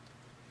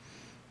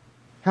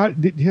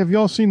Have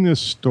y'all seen this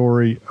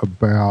story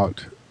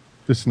about?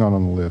 This is not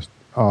on the list.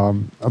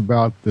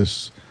 About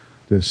this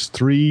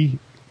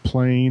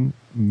 3-plane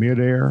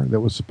midair that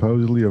was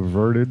supposedly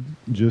averted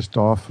just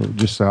south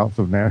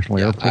of National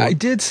Airport. I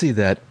did see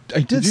that.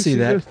 I did see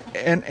that.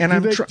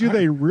 Do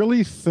they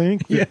really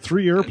think that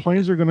 3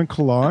 airplanes are going to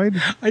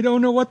collide? I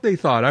don't know what they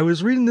thought. I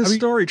was reading this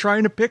story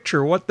trying to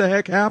picture what the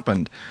heck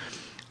happened.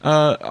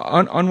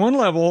 On one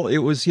level, it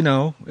was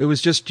well,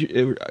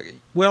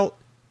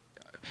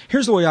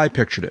 here's the way I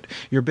pictured it.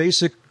 Your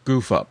basic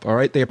goof up, all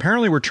right? They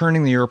apparently were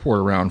turning the airport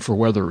around for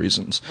weather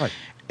reasons. Right.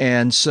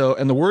 And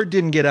the word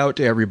didn't get out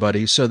to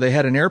everybody, so they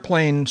had an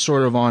airplane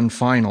sort of on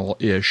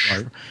final-ish.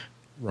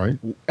 Right.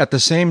 At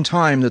the same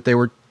time that they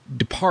were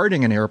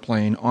departing an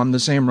airplane on the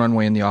same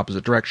runway in the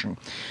opposite direction.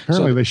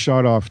 Apparently they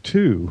shot off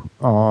 2.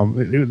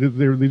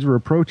 These were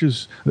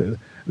approaches.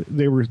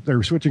 They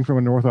were switching from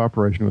a north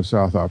operation to a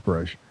south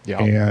operation.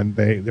 Yeah. And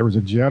there was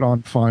a jet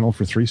on final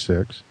for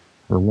 3-6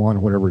 or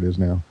 1, whatever it is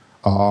now.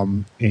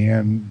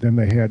 And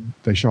then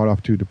they shot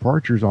off 2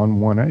 departures on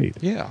 1-8.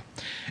 Yeah.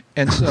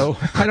 And so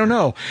I don't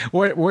know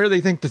where they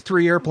think the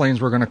 3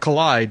 airplanes were going to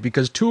collide,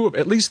 because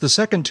at least the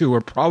second 2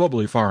 are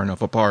probably far enough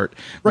apart.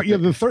 Right. Yeah.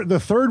 The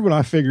third one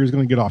I figure is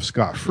going to get off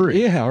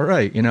scot-free. Yeah.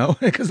 Right.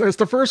 Because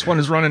the first one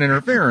is running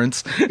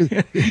interference.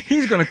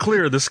 He's going to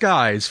clear the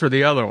skies for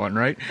the other one.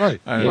 Right.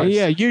 Right.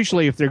 Yeah.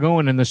 Usually if they're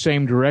going in the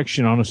same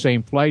direction on the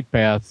same flight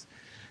path,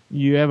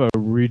 you have a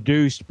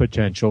reduced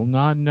potential,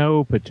 not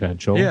no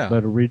potential,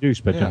 but a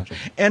reduced potential.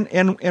 Yeah.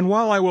 And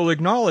while I will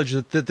acknowledge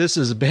that this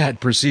is a bad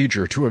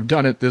procedure to have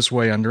done it this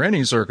way under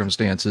any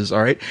circumstances,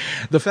 all right,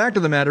 the fact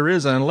of the matter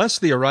is, unless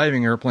the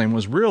arriving airplane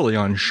was really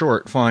on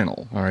short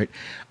final, all right,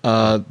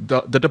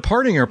 the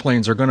departing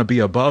airplanes are going to be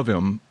above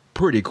him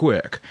pretty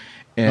quick.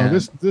 And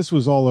this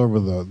was all over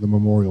the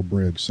Memorial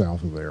Bridge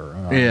south of there.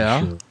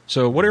 Yeah. Sure.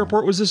 So what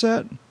airport was this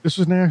at? This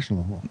was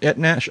National. At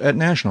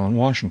National in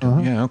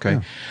Washington. Yeah.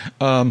 Okay.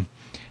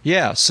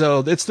 Yeah. So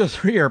it's the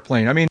 3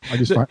 airplane. I mean, I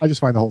just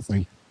find the whole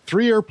thing.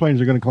 3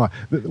 airplanes are going to collide.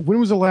 When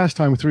was the last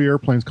time 3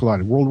 airplanes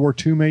collided? World War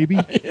II, maybe?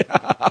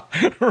 Yeah.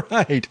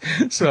 Right.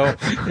 So,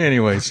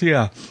 anyways,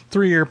 yeah,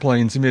 3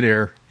 airplanes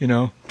midair.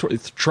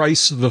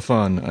 Trice the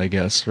fun, I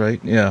guess.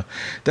 Right. Yeah.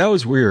 That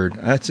was weird.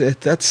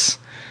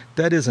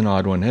 That is an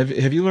odd one.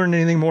 Have you learned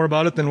anything more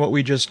about it than what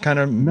we just kind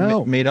of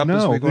made up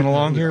as we're going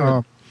along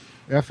here?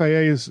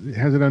 FAA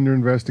has it under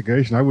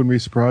investigation. I wouldn't be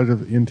surprised if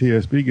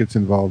NTSB gets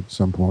involved at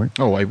some point.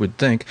 Oh, I would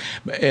think.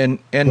 And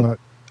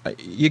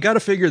you got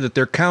to figure that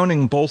they're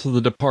counting both of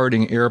the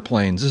departing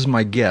airplanes. This is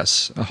my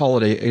guess, a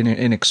Holiday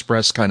Inn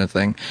Express kind of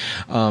thing,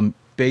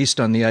 based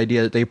on the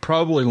idea that they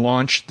probably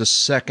launched the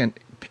second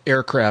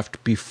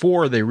aircraft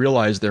before they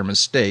realized their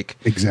mistake.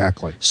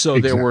 Exactly. So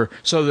there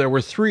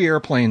were 3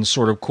 airplanes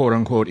sort of quote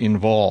unquote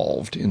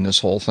involved in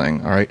this whole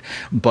thing. All right,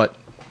 but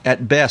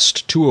at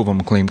best 2 of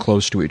them came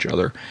close to each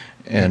other,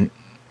 and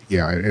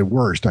at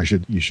worst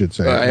you should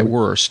say at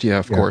worst,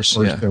 of course.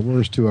 At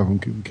worst 2 of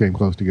them came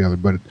close together.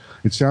 But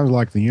it sounds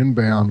like the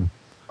inbound.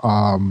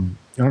 I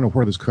don't know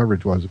where this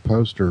coverage was, a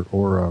Post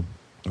or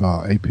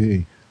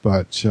AP,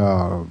 but.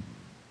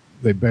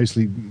 They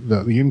basically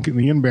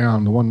the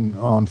inbound, the one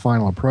on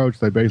final approach,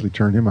 they basically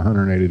turned him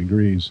 180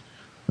 degrees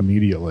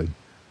immediately,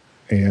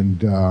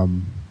 and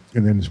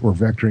then we're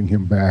vectoring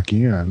him back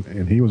in,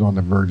 and he was on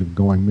the verge of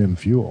going min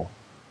fuel.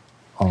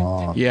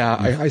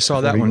 I saw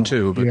that one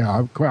too. But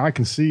yeah, I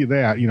can see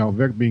that.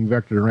 Being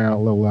vectored around at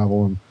low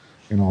level and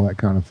all that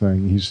kind of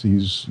thing. He's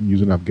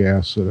using up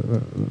gas at a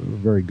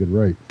very good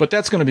rate. But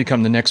that's going to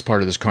become the next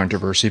part of this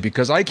controversy,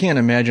 because I can't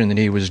imagine that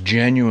he was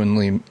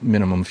genuinely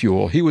minimum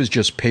fuel. He was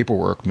just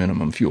paperwork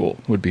minimum fuel,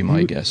 would be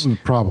my guess.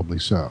 Probably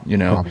so.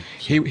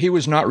 He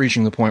was not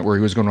reaching the point where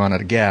he was going to run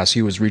out of gas.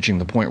 He was reaching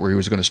the point where he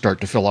was going to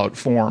start to fill out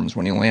forms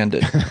when he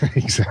landed.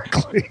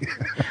 Exactly.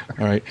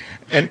 All right.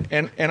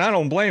 And I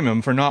don't blame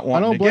him for not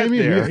wanting to get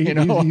there.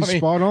 He's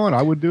spot on.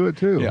 I would do it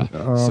too.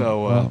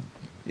 Yeah.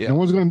 Yeah. No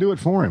one's going to do it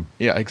for him.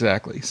 Yeah,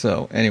 exactly.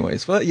 So,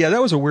 anyways,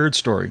 that was a weird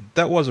story.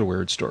 That was a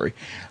weird story.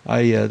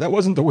 That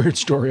wasn't the weird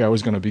story I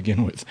was going to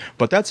begin with,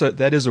 but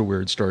that is a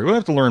weird story. We'll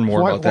have to learn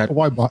more about that.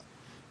 Why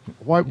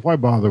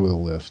bother with a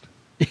list?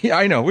 Yeah,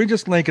 I know. We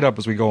just link it up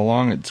as we go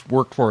along. It's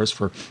worked for us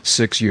for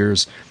 6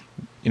 years.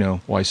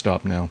 Why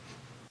stop now?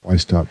 Why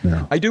stop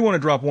now? I do want to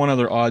drop one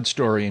other odd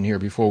story in here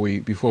before we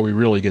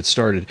really get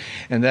started,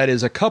 and that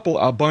is a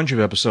bunch of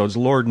episodes.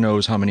 Lord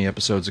knows how many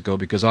episodes ago,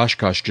 because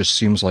Oshkosh just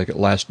seems like it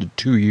lasted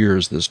 2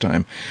 years this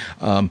time.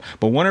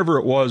 But whenever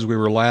it was we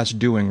were last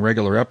doing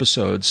regular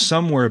episodes,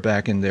 somewhere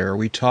back in there,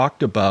 we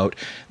talked about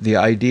the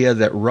idea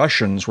that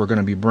Russians were going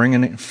to be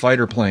bringing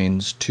fighter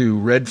planes to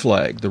Red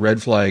Flag, the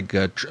Red Flag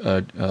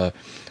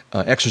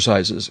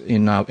exercises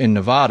in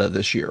Nevada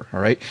this year, all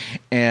right?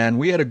 And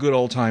we had a good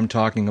old time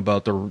talking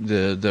about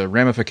the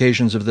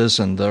ramifications of this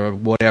and the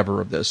whatever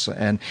of this.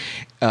 And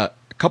a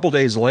couple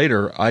days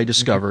later, I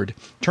discovered,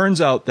 turns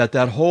out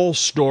that whole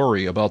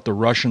story about the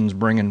Russians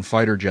bringing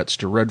fighter jets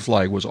to Red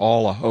Flag was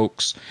all a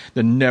hoax.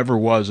 There never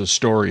was a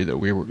story that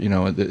we were,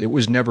 it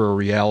was never a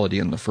reality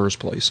in the first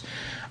place.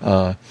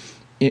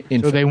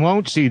 So they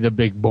won't see the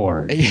big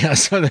board. Yeah,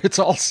 so it's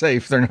all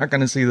safe. They're not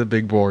going to see the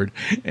big board.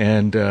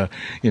 And,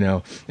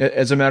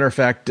 as a matter of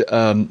fact,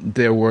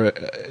 there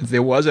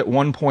was at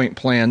one point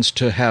plans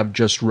to have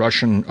just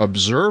Russian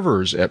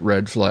observers at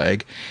Red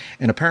Flag.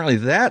 And apparently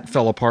that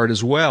fell apart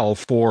as well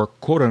for,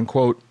 quote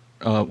unquote,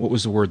 what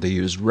was the word they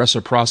used?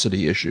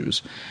 Reciprocity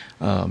issues.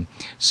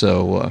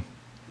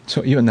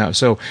 So even now,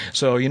 so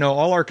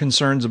all our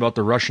concerns about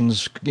the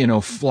Russians,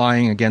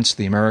 flying against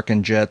the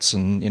American jets,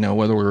 and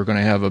whether we were going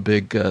to have a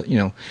big,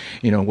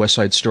 West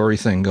Side Story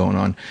thing going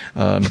on.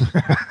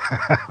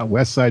 A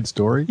West Side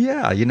Story?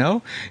 Yeah,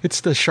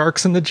 it's the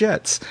sharks and the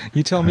jets.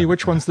 You tell me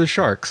which one's the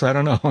sharks. I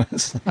don't know. I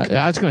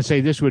was going to say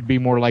this would be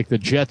more like the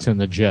Jets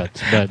and the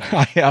Jets, but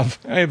I have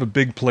a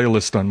big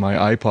playlist on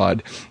my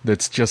iPod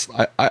that's just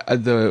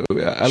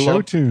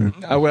show tune.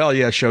 Well,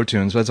 yeah, show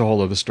tunes. That's a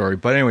whole other story.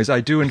 But anyways,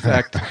 I do in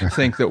fact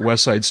think that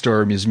West Side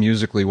Story is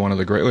musically one of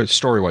the great,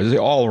 story-wise,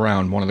 all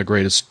around one of the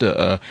greatest,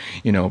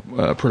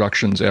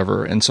 productions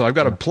ever. And so I've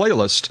got a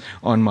playlist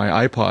on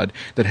my iPod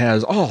that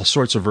has all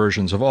sorts of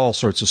versions of all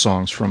sorts of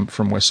songs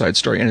from West Side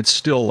Story, and it's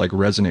still like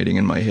resonating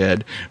in my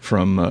head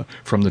from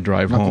the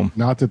drive home.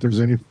 Not that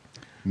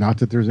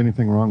there's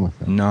anything wrong with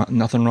that.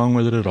 Nothing wrong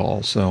with it at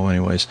all. So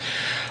anyways,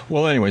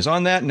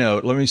 on that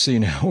note, let me see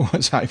now.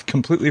 I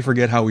completely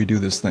forget how we do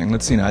this thing.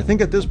 Let's see now. I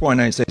think at this point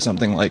I say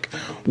something like,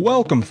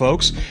 welcome,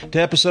 folks, to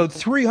episode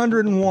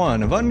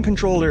 301 of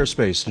Uncontrolled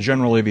Airspace, the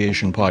General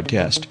Aviation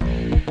Podcast.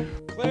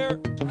 Claire.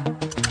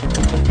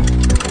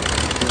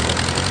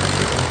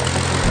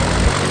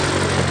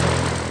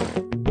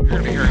 You're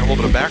going to be hearing a little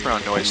bit of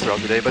background noise throughout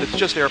the day, but it's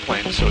just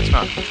airplanes, so it's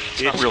not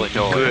really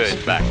noise.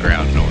 Good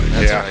background noise.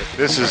 That's right.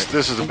 This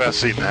is the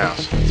best seat in the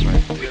house. That's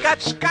right. We got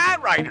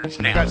Skyriders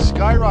now.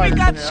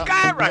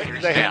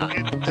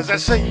 Does that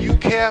say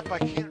UCAP? I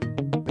can't.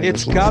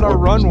 It's got a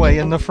runway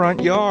in the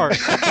front yard.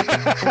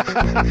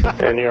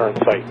 And you're on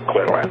site,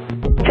 clear to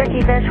land. Turkey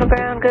National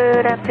Ground,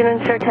 good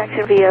afternoon, sir.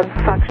 Taxi via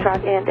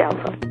Foxtrot and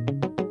Delta.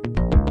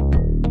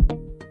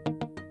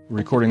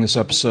 Recording this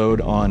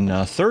episode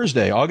on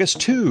Thursday, August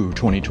 2,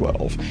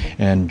 2012.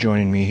 And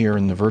joining me here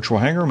in the virtual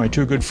hangar, my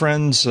two good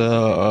friends,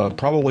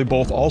 probably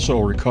both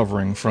also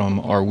recovering from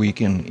our week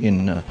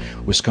in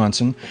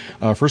Wisconsin.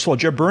 First of all,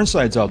 Jeb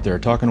Burnside's out there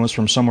talking to us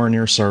from somewhere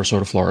near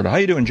Sarasota, Florida. How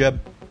you doing, Jeb?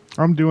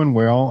 I'm doing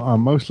well.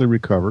 I'm mostly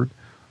recovered.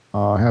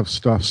 I have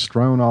stuff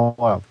strewn all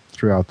up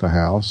throughout the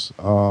house.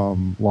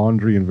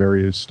 Laundry in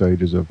various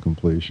stages of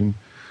completion.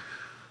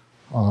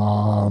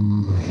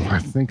 I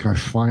think I'm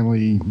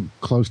finally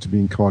close to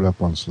being caught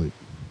up on sleep.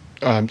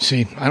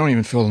 See, I don't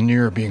even feel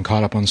near being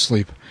caught up on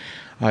sleep.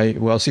 I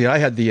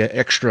had the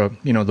extra,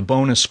 the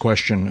bonus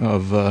question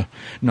of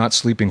not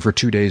sleeping for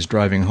 2 days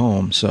driving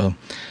home. So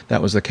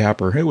that was the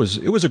capper. It was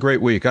a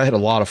great week. I had a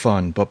lot of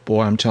fun, but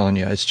boy, I'm telling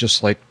you, it's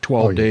just like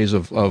 12 days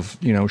of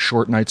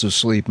short nights of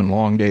sleep and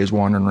long days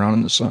wandering around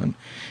in the sun.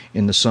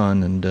 And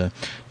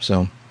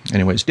so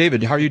anyways,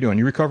 David, how are you doing?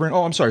 You recovering?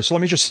 Oh, I'm sorry. So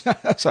let me just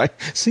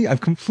see, I've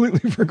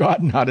completely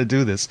forgotten how to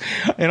do this.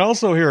 And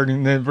also here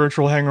in the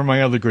virtual hangar,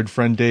 my other good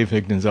friend Dave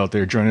Higdon's out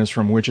there joining us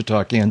from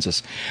Wichita,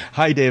 Kansas.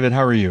 Hi, David.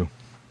 How are you?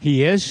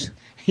 He is?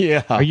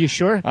 Yeah. Are you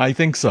sure? I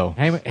think so.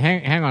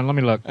 Hang on. Let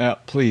me look.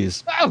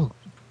 Please. Oh,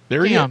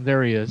 there he is.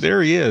 There he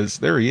is.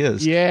 There he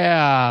is.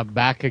 Yeah,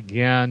 back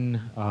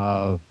again.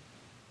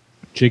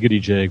 Jiggity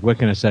jig. What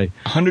can I say?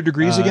 100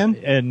 degrees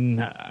again?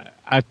 And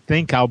I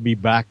think I'll be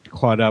back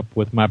caught up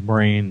with my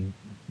brain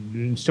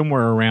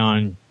somewhere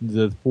around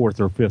the 4th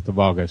or 5th of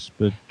August.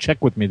 But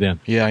check with me then.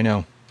 Yeah, I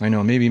know.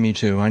 Maybe me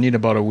too. I need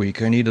about a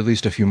week. I need at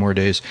least a few more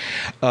days.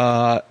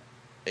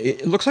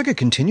 It looks like it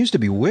continues to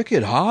be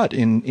wicked hot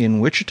in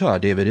Wichita,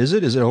 David. Is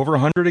it? Is it over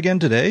 100 again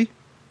today?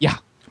 Yeah.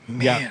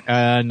 Man. Yeah.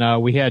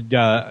 And we had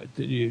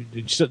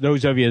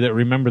those of you that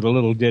remember the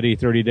little ditty,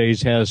 30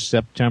 days has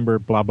September,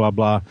 blah, blah,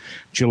 blah.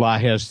 July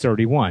has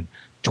 31.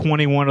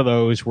 21 of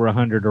those were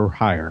 100 or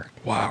higher.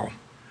 Wow.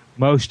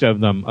 Most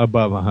of them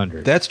above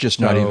 100. That's just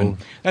not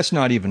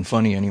even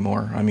funny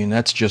anymore. I mean,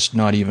 that's just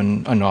not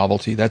even a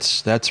novelty.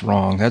 That's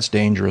wrong. That's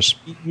dangerous.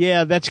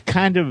 Yeah, that's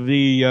kind of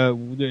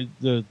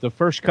the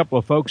first couple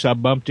of folks I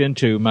bumped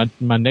into, my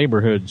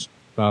neighborhood's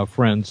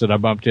friends that I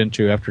bumped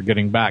into after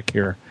getting back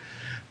here,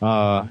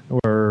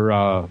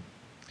 were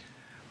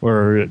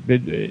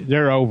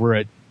they're over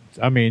it.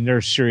 I mean,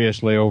 they're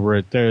seriously over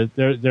it.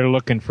 They're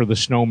looking for the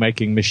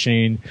snowmaking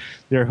machine.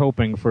 They're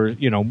hoping for,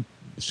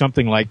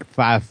 something like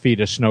 5 feet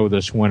of snow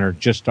this winter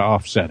just to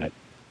offset it.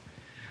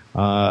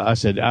 I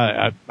said,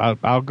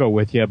 I'll go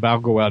with you, but I'll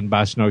go out and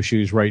buy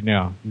snowshoes right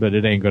now, but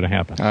it ain't going to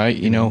happen.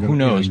 Who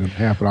knows? It ain't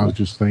happen. I was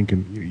just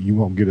thinking you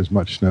won't get as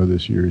much snow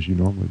this year as you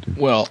normally do.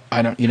 Well,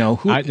 I don't,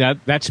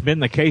 that's been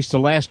the case the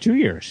last 2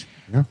 years.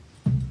 Yeah.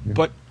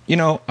 But, I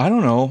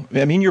don't know.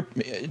 I mean,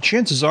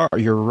 chances are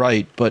you're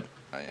right, but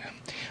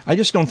I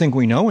just don't think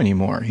we know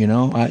anymore,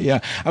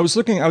 I was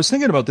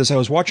thinking about this. I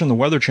was watching the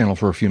Weather Channel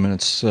for a few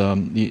minutes, I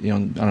don't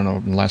know,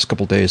 in the last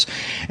couple of days,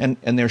 and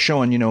they're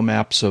showing,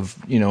 maps of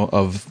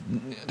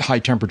high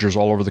temperatures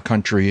all over the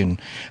country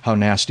and how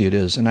nasty it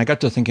is. And I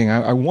got to thinking,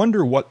 I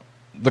wonder what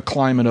the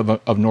climate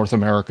of North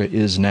America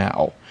is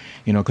now.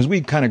 Because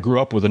we kind of grew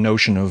up with a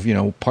notion of,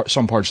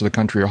 some parts of the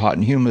country are hot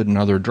and humid and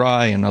other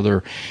dry and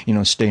other,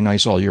 stay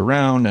nice all year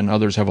round and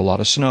others have a lot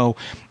of snow.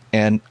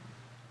 And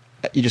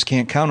you just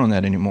can't count on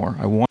that anymore.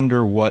 I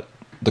wonder what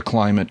the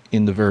climate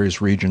in the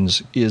various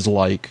regions is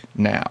like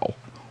now.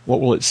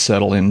 What will it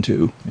settle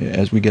into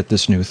as we get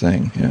this new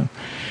thing?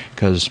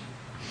 Because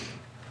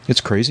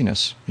it's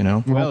craziness,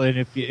 Well,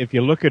 and if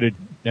you look at it,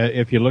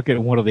 if you look at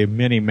one of the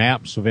many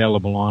maps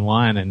available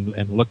online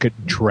and look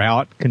at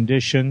drought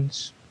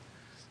conditions,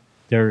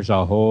 there's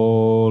a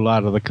whole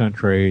lot of the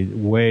country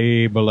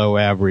way below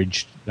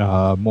average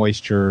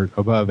moisture,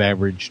 above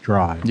average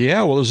dry.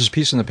 Yeah, well, there's this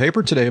piece in the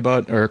paper today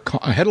or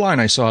a headline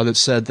I saw that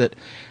said that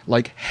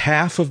like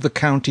half of the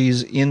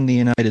counties in the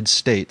United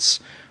States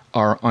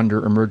are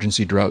under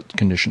emergency drought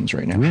conditions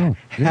right now.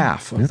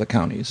 Half of the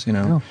counties,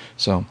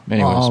 So,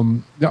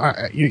 anyways.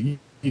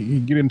 You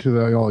get into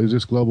the, is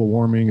this global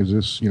warming? Is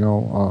this,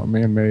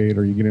 man-made?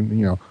 Or you get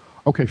in,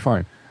 okay,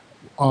 fine.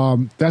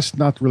 That's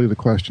not really the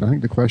question. I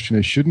think the question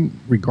is,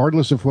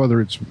 regardless of whether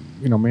it's,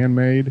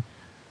 man-made,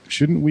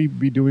 shouldn't we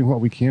be doing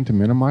what we can to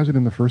minimize it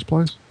in the first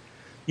place?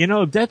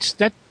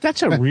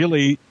 That's a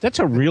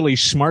really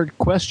smart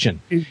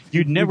question.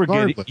 You'd never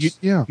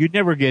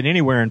get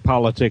anywhere in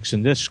politics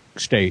in this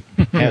state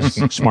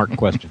asking smart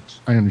questions.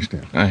 I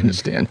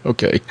understand.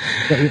 Okay.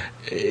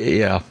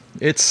 Yeah.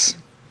 It's,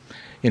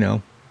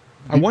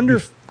 I wonder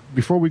if,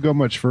 before we go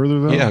much further,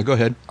 though. Yeah, go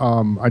ahead.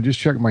 I just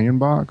checked my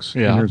inbox,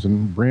 and there's a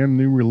brand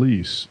new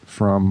release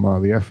from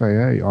the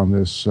FAA on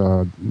this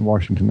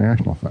Washington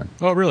National thing.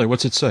 Oh, really?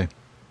 What's it say?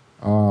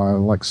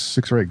 Like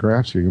 6 or 8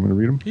 graphs here. You want me to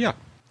read them? Yeah.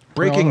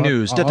 Breaking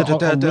news.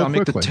 I'll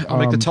make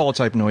the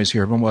teletype noise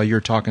here while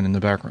you're talking in the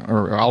background,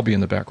 or I'll be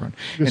in the background.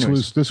 This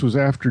was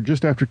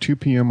just after 2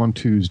 p.m. on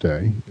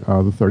Tuesday,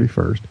 the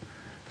 31st.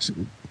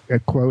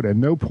 At quote, at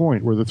no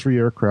point were the 3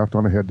 aircraft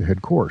on a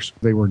head-to-head course.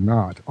 They were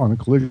not on a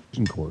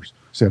collision course,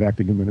 said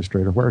Acting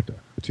Administrator Huerta.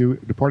 The 2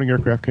 departing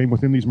aircraft came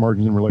within these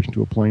margins in relation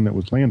to a plane that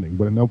was landing,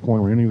 but at no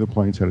point were any of the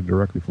planes headed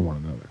directly for one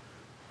another.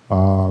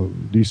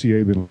 DCA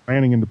had been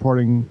landing and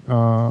departing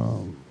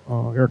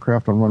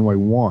aircraft on runway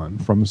 1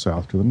 from the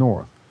south to the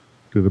north.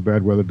 Due to the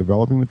bad weather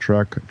developing, the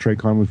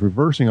TRACON was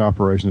reversing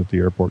operations at the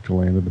airport to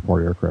land and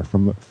depart aircraft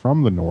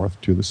from the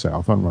north to the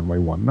south on runway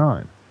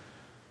 19.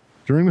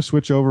 During the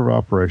switchover of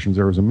operations,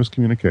 there was a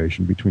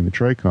miscommunication between the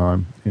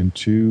TRACON and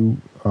 2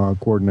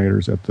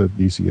 coordinators at the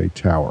DCA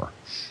tower.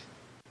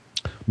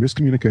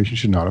 Miscommunication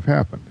should not have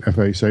happened.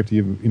 FAA safety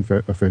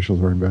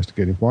officials are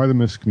investigating why the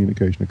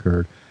miscommunication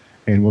occurred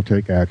and will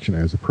take action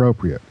as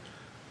appropriate.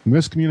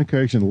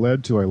 Miscommunication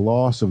led to a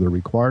loss of the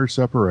required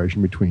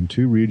separation between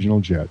 2 regional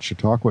jets,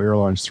 Chautauqua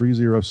Airlines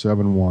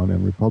 3071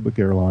 and Republic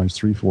Airlines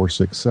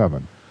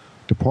 3467,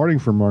 departing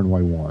from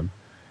runway 1,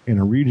 and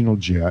a regional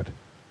jet,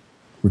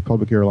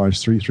 Republic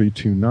Airlines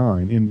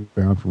 3329,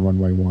 inbound from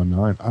runway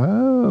 19.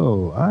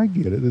 Oh, I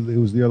get it. It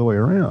was the other way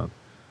around.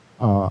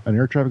 An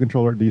air traffic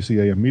controller at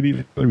DCA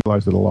immediately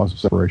realized that a loss of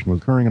separation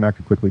was occurring and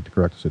acted quickly to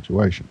correct the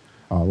situation.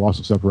 Loss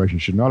of separation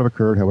should not have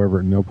occurred, however,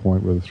 at no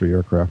point were the 3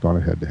 aircraft on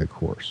a head-to-head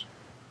course.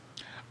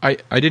 I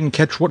didn't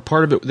catch what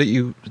part of it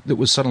that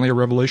was suddenly a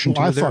revelation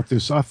to you there.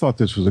 I thought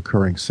this was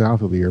occurring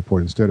south of the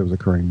airport. Instead, it was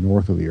occurring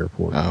north of the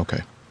airport. Oh, okay.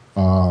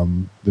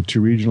 The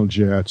 2 regional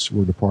jets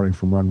were departing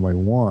from runway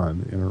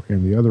 1,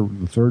 and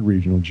the third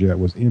regional jet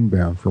was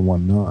inbound for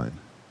 19.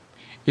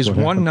 Is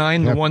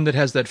 19 the one that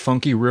has that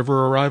funky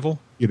river arrival?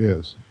 It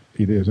is,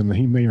 and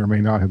he may or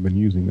may not have been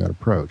using that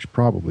approach.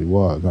 Probably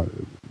was.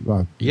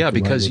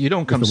 Because you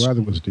don't come. The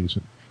weather was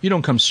decent. You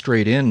don't come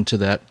straight into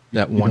that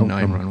 19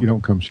 runway. You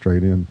don't come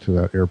straight into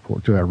that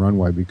airport, to that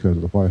runway, because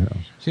of the White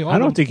House. See, I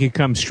don't think you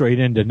come straight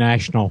into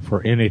National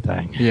for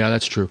anything. Yeah,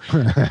 that's true.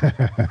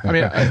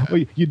 I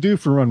mean, you do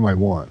for runway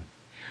 1.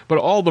 But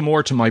all the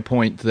more to my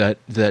point that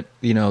the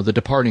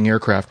departing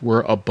aircraft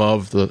were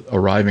above the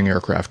arriving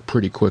aircraft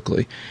pretty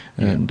quickly,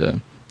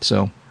 and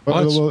so.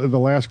 Well, the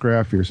last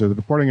graph here says the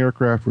departing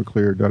aircraft were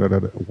cleared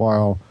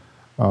while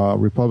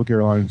Republic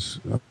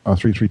Airlines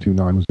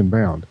 3329 was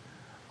inbound.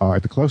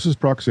 At the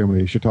closest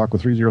proximity, Chautauqua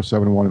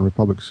 3071 and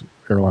Republic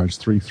Airlines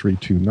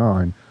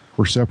 3329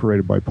 were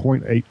separated by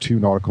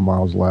 0.82 nautical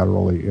miles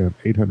laterally and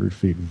 800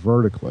 feet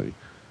vertically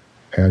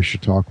as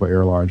Chautauqua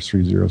Airlines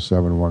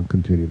 3071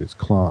 continued its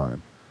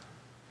climb.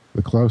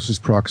 The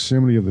closest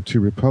proximity of the 2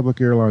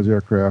 Republic Airlines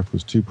aircraft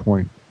was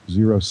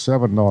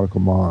 2.07 nautical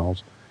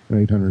miles and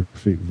 800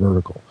 feet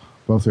vertical.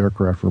 Both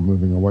aircraft were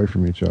moving away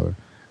from each other.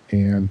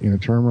 And in a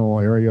terminal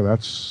area,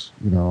 that's,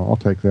 I'll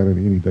take that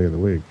any day of the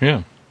week.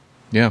 Yeah.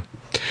 Yeah.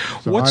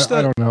 So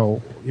I don't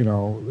know.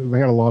 They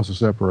had a loss of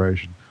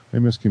separation. They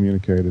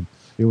miscommunicated.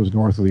 It was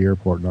north of the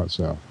airport, not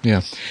south.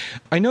 Yeah.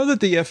 I know that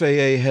the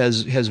FAA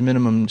has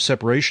minimum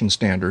separation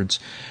standards.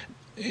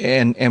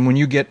 And when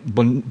you get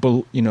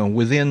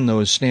within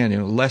those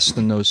standards, less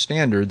than those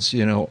standards,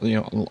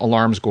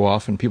 alarms go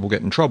off and people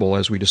get in trouble,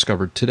 as we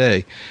discovered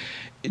today.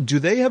 Do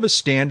they have a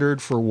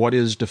standard for what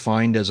is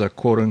defined as a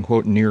quote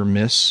unquote near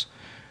miss,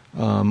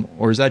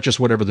 or is that just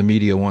whatever the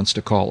media wants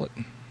to call it?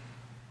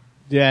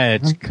 Yeah,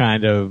 it's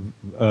kind of.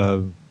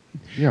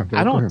 Yeah, I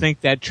go don't ahead.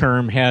 think that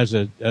term has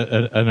an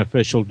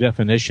official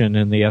definition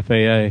in the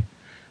FAA.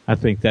 I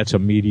think that's a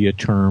media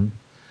term.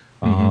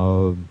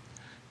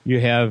 You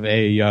have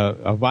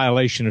a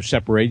violation of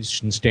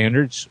separation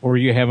standards, or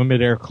you have a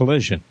midair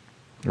collision.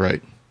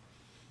 Right.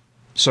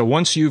 So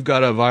once you've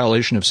got a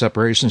violation of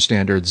separation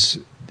standards,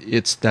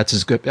 that's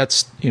as good.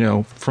 That's,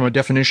 from a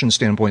definition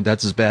standpoint,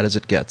 that's as bad as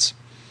it gets.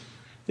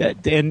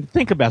 And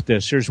think about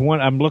this. There's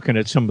one. I'm looking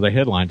at some of the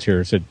headlines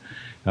here. It said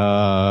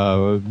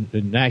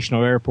the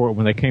National Airport,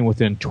 when they came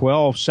within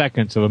 12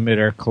 seconds of a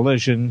midair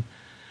collision.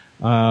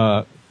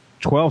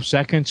 12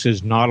 seconds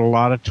is not a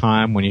lot of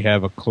time when you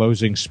have a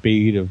closing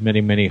speed of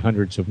many, many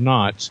hundreds of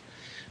knots.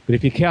 But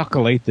if you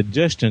calculate the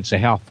distance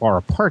of how far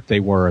apart they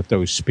were at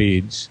those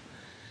speeds,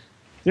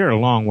 they're a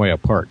long way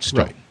apart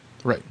still.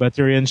 Right. But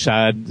they're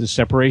inside the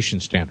separation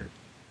standard.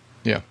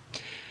 Yeah.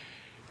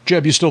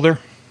 Jeb, you still there?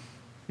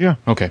 Yeah.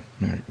 Okay.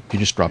 All right. You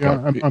just dropped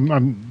Yeah,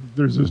 out.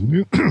 there's this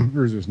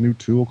new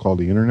tool called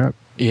the internet,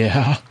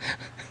 Yeah.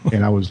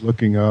 and I was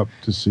looking up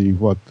to see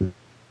what the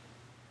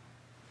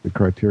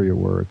criteria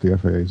were at the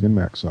FAA's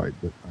INMAX site.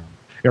 But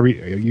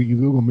you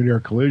Google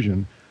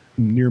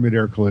near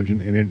midair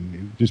collision, and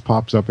it just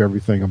pops up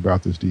everything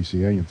about this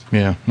DCA incident.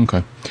 Yeah.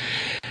 Okay.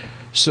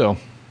 So,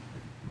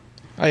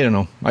 I don't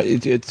know.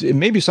 It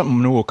may be something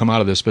new will come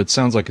out of this, but it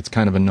sounds like it's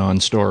kind of a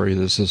non-story.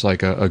 This is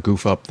like a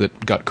goof up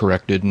that got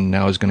corrected and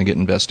now is going to get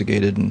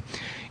investigated, and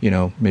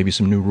maybe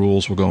some new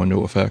rules will go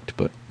into effect.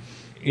 But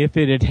if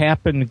it had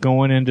happened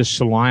going into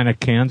Salina,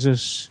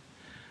 Kansas,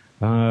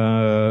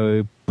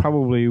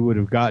 probably would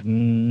have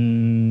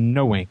gotten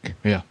no ink.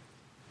 yeah.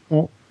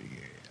 Well,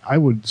 I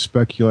would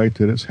speculate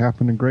that it's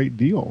happened a great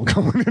deal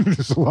going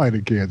into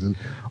Salina, Kansas,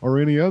 or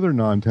any other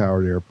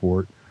non-towered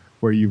airport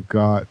where you've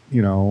got,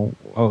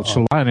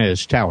 Salina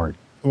is towered.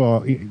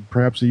 well,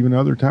 perhaps even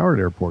other towered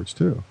airports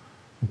too,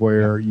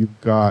 where you've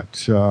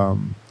got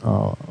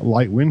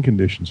light wind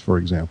conditions, for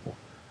example.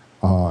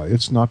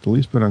 It's not the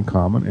least bit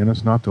uncommon, and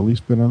it's not the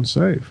least bit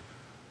unsafe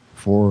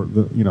for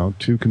the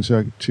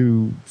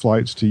two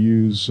flights to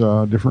use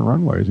different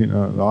runways,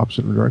 the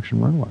opposite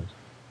direction runways.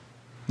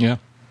 Yeah.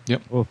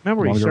 Yep. Well, if As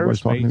memory long as everybody's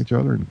serves talking to me, each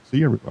other and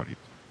see everybody.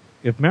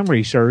 if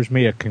memory serves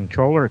me, a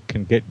controller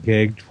can get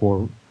gigged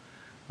for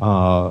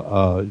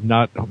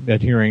not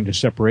adhering to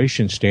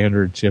separation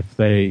standards if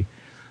they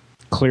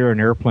clear an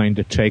airplane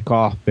to take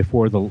off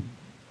before the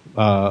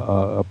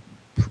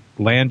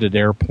landed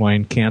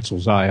airplane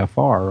cancels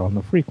IFR on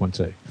the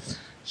frequency.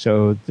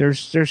 So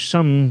there's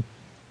some,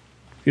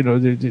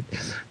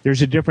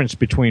 there's a difference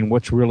between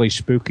what's really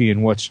spooky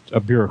and what's a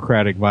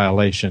bureaucratic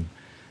violation.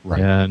 Right.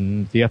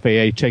 And the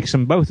FAA takes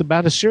them both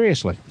about as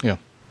seriously. Yeah.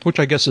 Which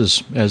I guess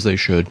is as they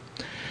should.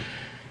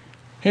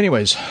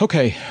 Anyways,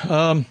 okay.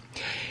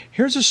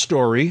 Here's a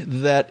story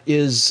that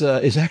is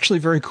actually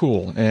very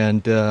cool,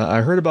 and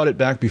I heard about it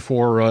back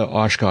before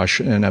Oshkosh,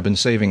 and I've been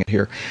saving it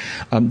here.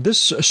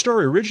 This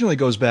story originally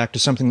goes back to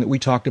something that we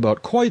talked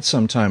about quite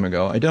some time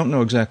ago. I don't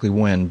know exactly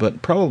when,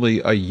 but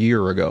probably a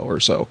year ago or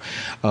so.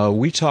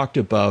 We talked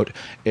about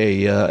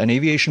an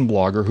aviation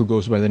blogger who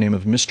goes by the name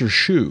of Mr.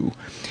 Shu.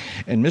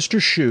 And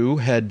Mr. Shu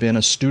had been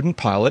a student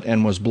pilot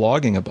and was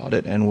blogging about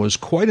it and was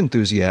quite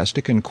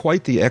enthusiastic and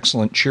quite the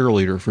excellent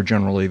cheerleader for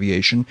general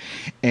aviation,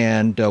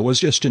 and was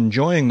just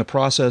enjoying the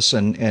process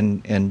and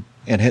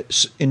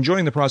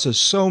enjoying the process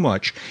so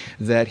much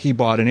that he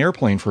bought an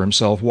airplane for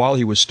himself while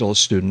he was still a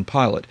student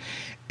pilot.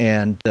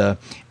 And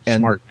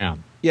Smart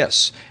man.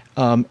 yes.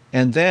 And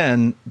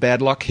then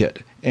bad luck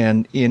hit.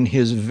 And in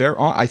his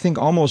I think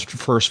almost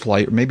first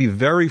flight, or maybe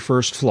very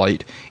first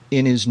flight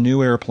in his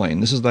new airplane,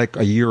 this is like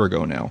a year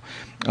ago now,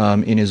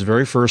 in his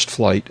very first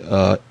flight,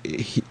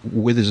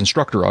 with his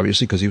instructor,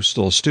 obviously, because he was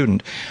still a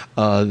student,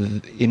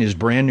 in his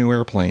brand new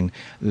airplane,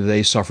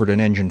 they suffered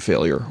an engine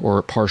failure or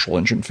a partial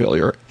engine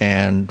failure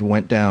and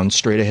went down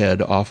straight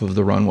ahead off of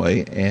the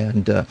runway.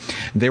 And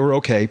they were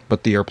okay,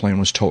 but the airplane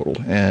was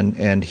totaled.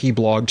 And he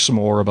blogged some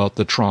more about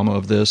the trauma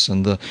of this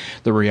and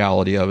the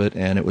reality of it.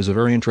 And it was a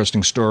very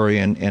interesting story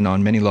and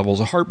on many levels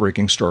a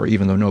heartbreaking story,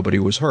 even though nobody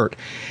was hurt.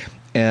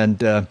 And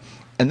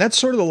that's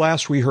sort of the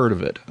last we heard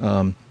of it.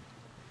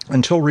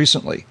 Until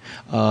recently.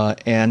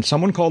 And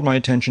someone called my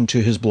attention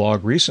to his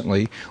blog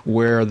recently,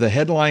 where the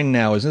headline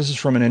now is, this is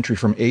from an entry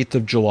from 8th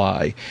of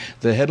July.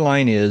 The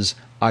headline is,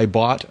 "I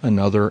bought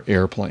another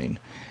airplane."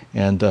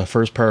 And the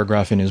first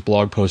paragraph in his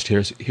blog post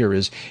here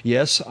is,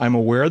 "Yes, I'm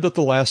aware that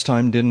the last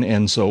time didn't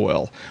end so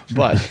well,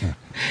 but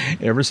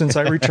ever since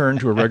I returned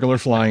to a regular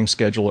flying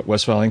schedule at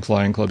West Valley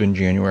Flying Club in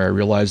January, I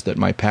realized that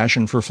my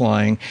passion for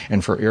flying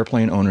and for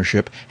airplane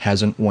ownership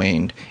hasn't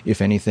waned.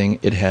 If anything,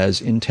 it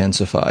has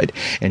intensified."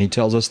 And he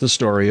tells us the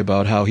story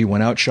about how he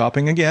went out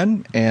shopping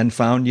again and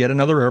found yet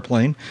another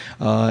airplane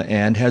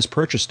and has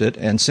purchased it.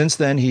 And since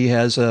then, he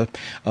has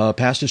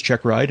passed his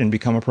check ride and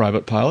become a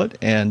private pilot.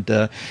 And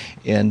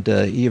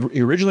he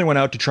originally went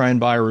out to try and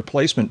buy a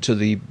replacement to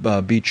the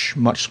Beech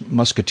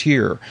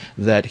Musketeer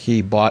that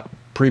he bought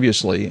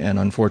previously, and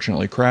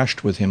unfortunately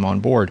crashed with him on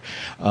board,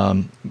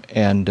 and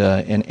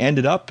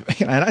ended up.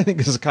 And I think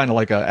this is kind of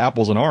like a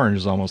apples and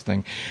oranges almost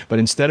thing. But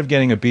instead of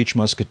getting a Beech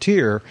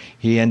Musketeer,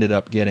 he ended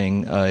up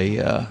getting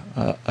a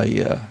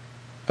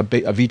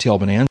V-tail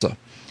Bonanza.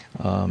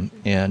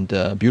 And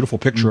a beautiful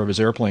picture of his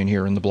airplane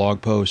here in the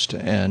blog post,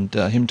 and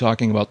him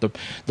talking about the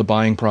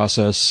buying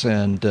process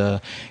and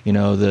the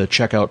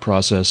checkout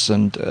process,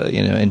 and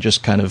and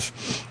just kind of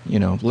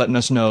letting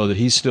us know that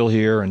he's still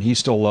here and he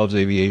still loves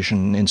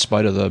aviation in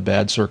spite of the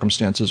bad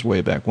circumstances way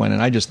back when.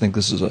 And I just think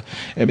this was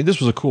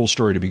a cool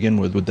story to begin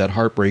with that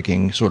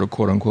heartbreaking sort of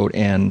quote unquote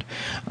end,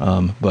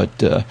 but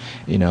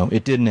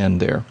it didn't end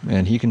there,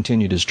 and he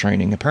continued his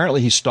training. Apparently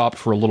he stopped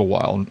for a little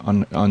while,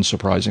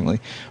 unsurprisingly.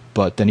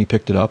 But then he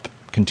picked it up,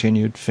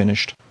 continued,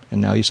 finished, and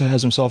now he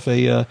has himself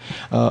a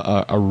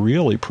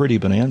really pretty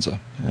Bonanza.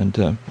 And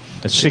a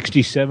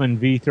 67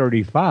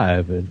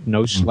 V35,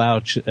 no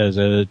slouch as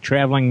a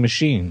traveling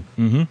machine.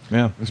 Mm-hmm.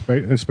 Yeah, it's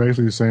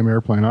basically the same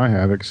airplane I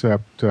have,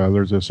 except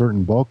there's a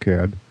certain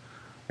bulkhead,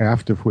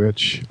 aft of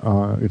which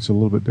it's a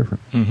little bit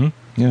different. Mm-hmm.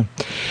 Yeah.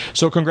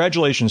 So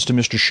congratulations to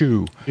Mr.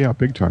 Shu. Yeah,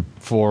 big time.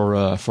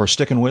 For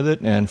sticking with it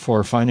and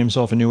for finding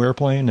himself a new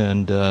airplane,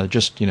 and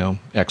just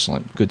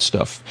excellent, good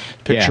stuff.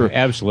 Yeah,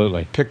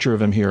 absolutely. Picture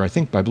of him here. I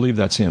believe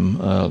that's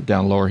him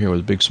down lower here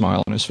with a big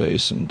smile on his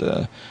face, and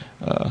a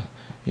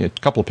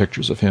couple of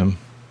pictures of him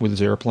with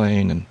his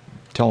airplane and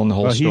telling the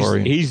whole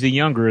story. He's the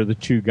younger of the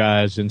two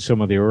guys in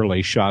some of the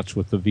early shots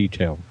with the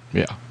V-tail.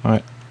 Yeah. All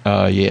right.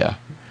 Yeah.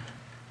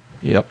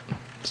 Yep.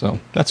 So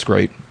that's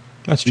great.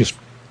 That's just.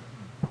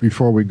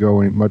 Before we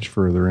go any much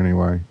further,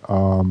 anyway,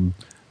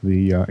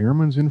 the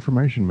Airman's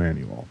Information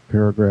Manual,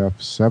 paragraph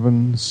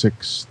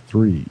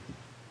 763B,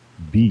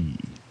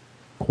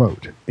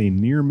 quote, a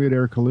near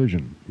mid-air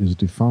collision is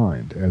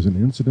defined as an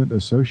incident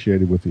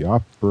associated with the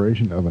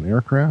operation of an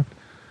aircraft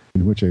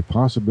in which a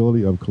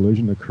possibility of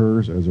collision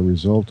occurs as a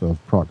result of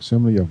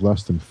proximity of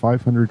less than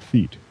 500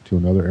 feet to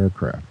another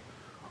aircraft,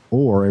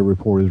 or a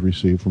report is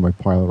received from a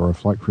pilot or a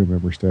flight crew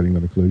member stating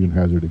that a collision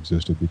hazard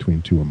existed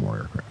between two or more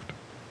aircraft,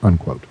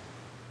 unquote.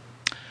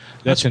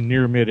 That's a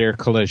near mid-air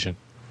collision.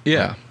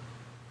 Yeah.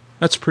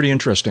 That's pretty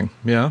interesting.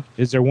 Yeah.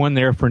 Is there one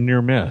there for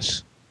near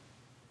miss?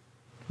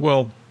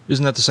 Well,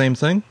 isn't that the same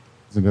thing?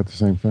 Isn't that the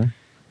same thing?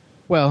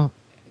 Well,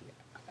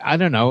 I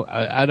don't know.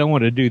 I don't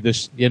want to do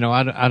this. I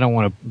don't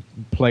want to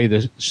play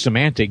the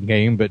semantic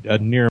game, but a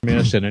near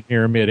miss and a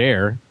near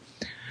mid-air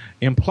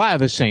imply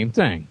the same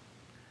thing.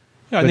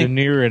 Yeah, but a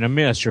near and a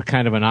miss are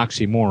kind of an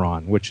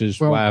oxymoron, which is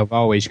why I've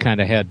always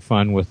kind of had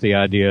fun with the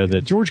idea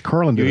that George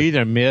Carlin you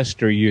either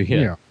missed or you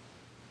hit. Yeah.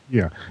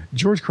 Yeah,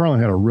 George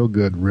Carlin had a real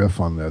good riff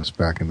on this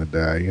back in the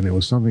day, and it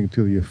was something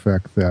to the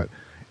effect that,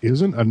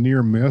 isn't a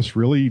near miss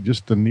really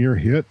just a near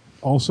hit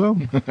also?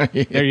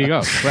 There you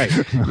go. Right.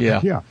 Yeah.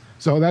 Yeah.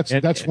 So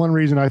that's one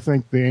reason I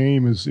think the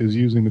AIM is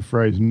using the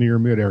phrase near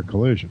mid-air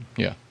collision.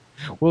 Yeah.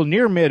 Well,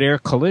 near mid-air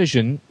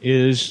collision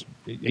is,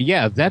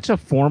 that's a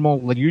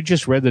formal, you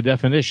just read the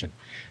definition.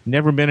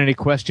 Never been any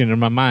question in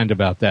my mind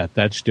about that.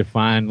 That's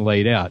defined,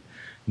 laid out.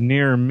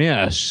 Near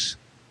miss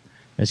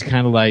is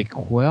kind of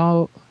like,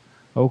 well,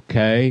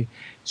 okay,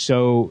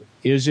 so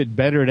is it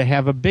better to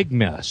have a big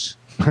miss?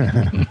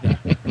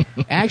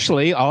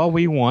 Actually, all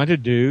we want to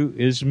do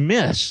is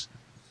miss.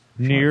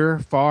 Near,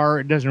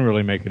 far, it doesn't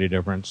really make any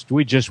difference.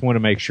 We just want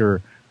to make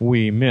sure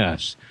we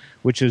miss,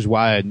 which is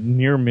why a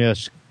near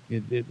miss,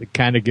 it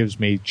kind of gives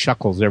me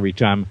chuckles every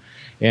time.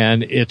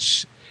 And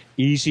it's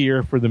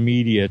easier for the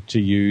media to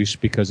use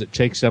because it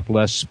takes up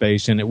less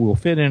space and it will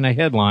fit in a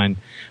headline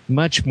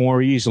much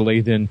more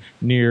easily than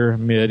near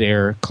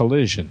mid-air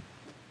collision.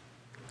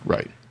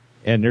 Right.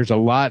 And there's a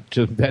lot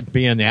to that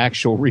being the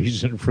actual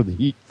reason for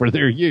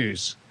their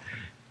use.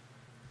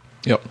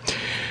 Yep.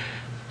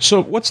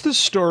 So what's this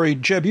story?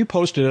 Jeb, you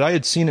posted it. I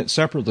had seen it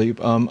separately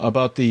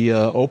about the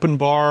open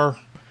bar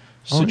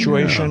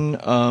situation.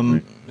 Oh, yeah.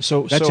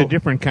 So that's a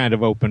different kind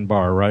of open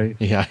bar, right?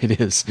 Yeah, it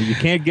is. You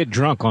can't get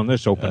drunk on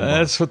this open bar.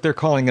 That's what they're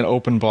calling an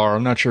open bar.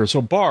 I'm not sure.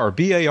 So BAR,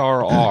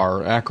 B-A-R-R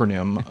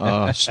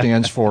acronym,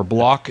 stands for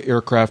Block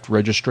Aircraft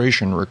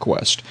Registration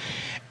Request.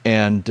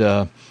 And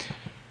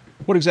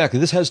what exactly?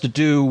 This has to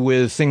do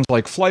with things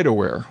like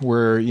FlightAware,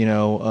 where,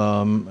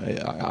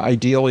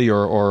 ideally,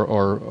 or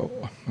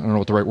I don't know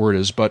what the right word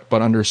is, but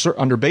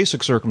under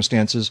basic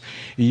circumstances,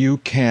 you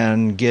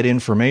can get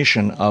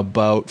information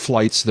about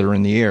flights that are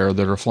in the air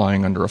that are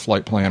flying under a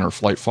flight plan or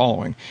flight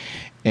following,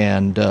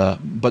 and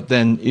but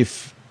then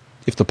if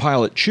the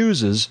pilot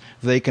chooses,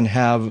 they can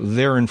have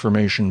their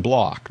information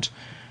blocked.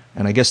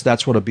 And I guess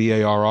that's what a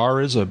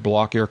BARR is, a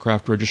Block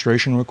Aircraft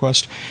Registration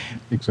Request.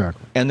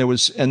 Exactly. And there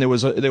was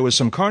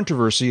some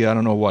controversy, I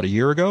don't know, a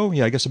year ago?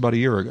 Yeah, I guess about a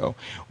year ago,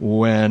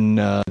 when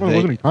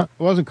it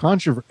wasn't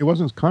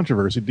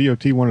controversy.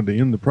 DOT wanted to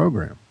end the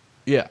program.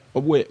 Yeah,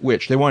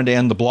 which they wanted to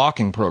end the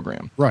blocking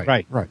program.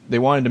 Right. They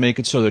wanted to make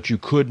it so that you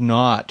could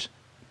not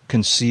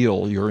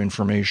conceal your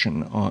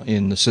information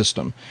in the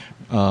system,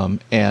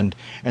 and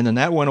then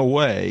that went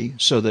away,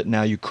 so that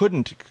now you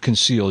couldn't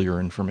conceal your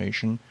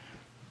information.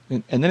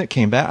 And then it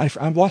came back.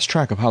 I've lost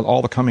track of how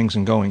all the comings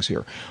and goings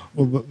here.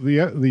 Well,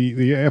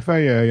 the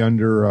FAA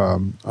under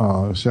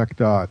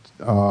SecDOT,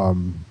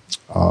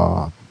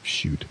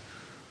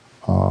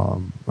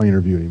 I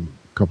interviewed him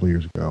a couple of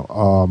years ago.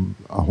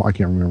 I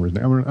can't remember his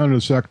name. Under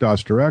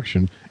SecDOT's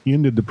direction,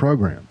 ended the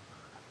program,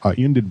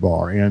 ended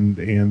BAR,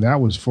 and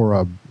that was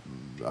for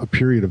a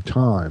period of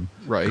time.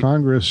 Right.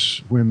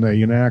 Congress, when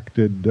they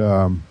enacted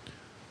the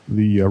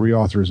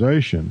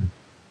reauthorization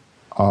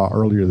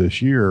earlier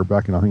this year,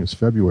 back in I think it's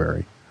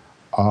February,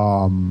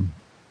 mandated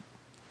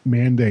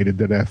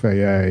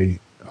that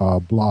FAA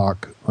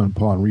block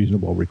upon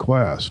reasonable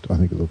request. I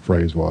think the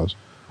phrase was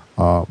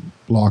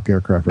block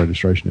aircraft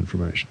registration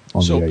information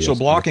on the AS. So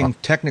blocking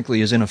technically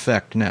is in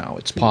effect now.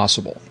 It's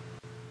possible.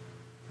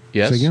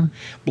 Yes? Say again?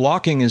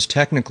 Blocking is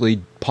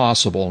technically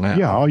possible now.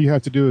 Yeah, all you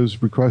have to do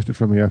is request it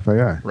from the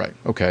FAA. Right.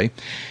 Okay.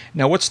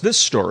 Now, what's this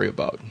story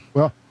about?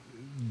 Well,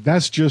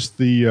 that's just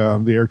the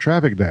air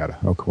traffic data,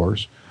 of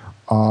course.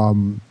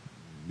 The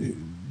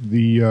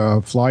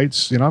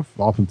flights, and I've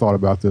often thought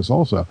about this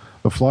also,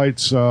 the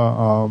flights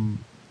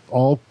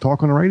all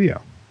talk on the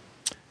radio.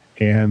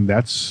 And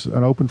that's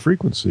an open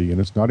frequency,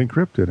 and it's not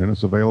encrypted, and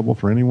it's available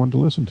for anyone to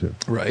listen to.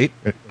 Right.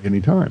 At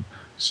any time.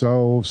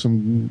 So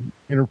some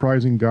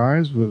enterprising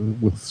guys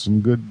with some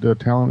good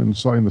talent in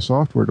the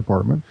software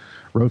department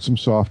wrote some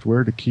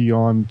software to key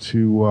on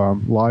to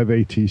live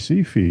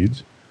ATC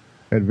feeds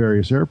at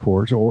various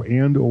airports, or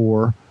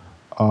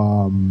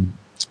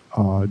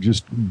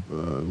just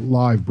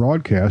live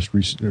broadcast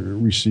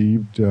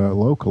received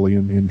locally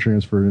and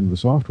transferred into the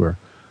software,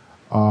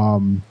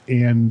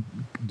 and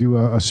do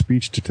a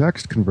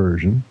speech-to-text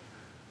conversion,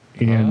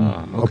 and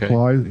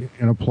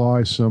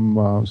apply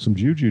some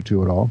juju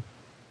to it all.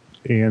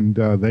 And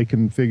they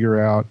can figure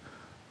out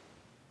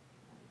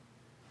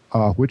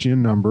which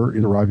in number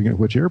is arriving at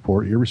which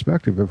airport,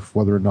 irrespective of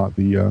whether or not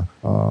the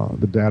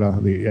data,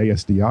 the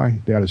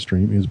ASDI data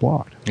stream, is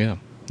blocked. Yeah,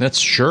 that's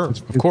sure,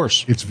 of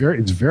course. It's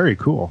very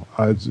cool.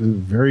 It's a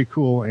very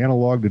cool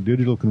analog to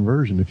digital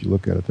conversion if you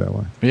look at it that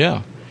way.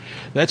 Yeah.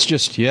 That's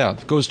just,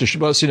 it goes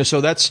to,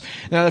 so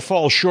that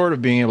falls short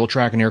of being able to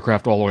track an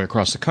aircraft all the way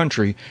across the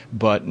country,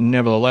 but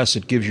nevertheless,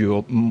 it gives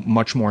you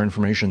much more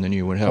information than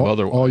you would have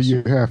otherwise. All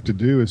you have to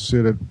do is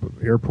sit at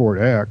Airport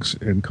X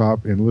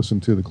and listen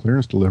to the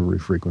clearance delivery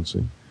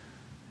frequency.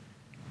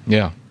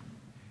 Yeah.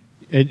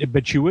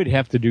 But you would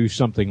have to do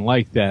something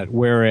like that,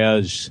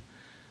 whereas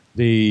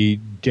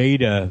the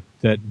data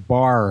that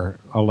BAR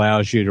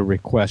allows you to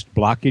request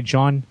blockage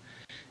on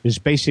is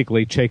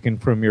basically taken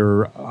from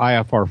your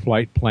IFR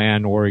flight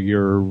plan or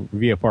your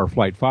VFR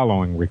flight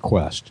following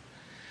request.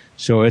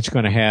 So it's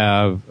going to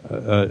have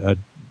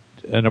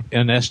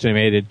an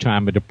estimated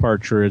time of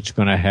departure. It's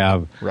going to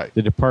have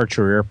the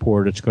departure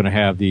airport. It's going to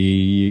have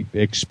the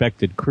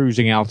expected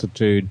cruising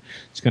altitude.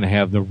 It's going to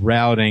have the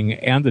routing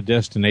and the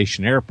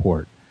destination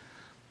airport.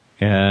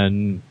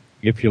 And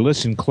if you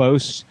listen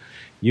close,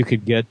 you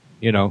could get,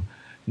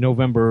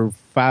 November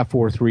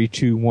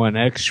 54321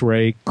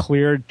 X-ray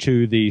cleared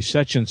to the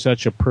such and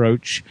such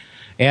approach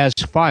as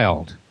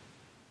filed.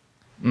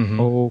 Mm-hmm.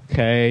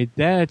 Okay,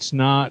 that's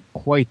not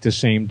quite the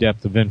same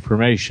depth of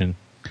information.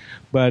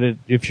 But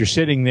if you're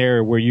sitting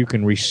there where you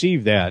can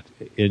receive that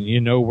and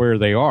you know where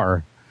they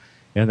are,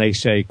 and they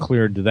say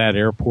cleared to that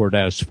airport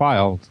as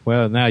filed,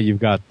 well, now you've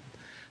got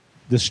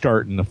the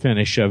start and the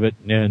finish of it,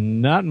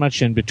 and not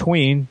much in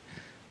between.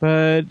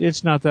 But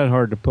it's not that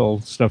hard to pull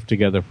stuff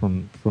together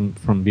from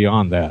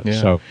beyond that. Yeah.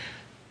 So,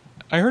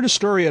 I heard a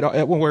story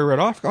when we were at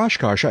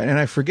Oshkosh, and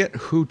I forget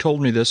who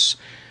told me this.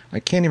 I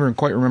can't even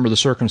quite remember the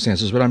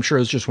circumstances, but I'm sure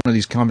it's just one of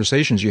these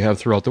conversations you have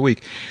throughout the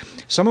week.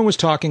 Someone was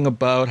talking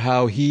about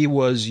how he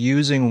was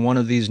using one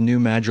of these new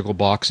magical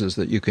boxes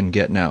that you can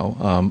get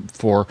now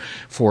for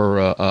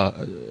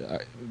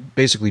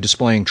basically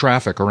displaying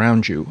traffic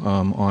around you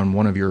on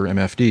one of your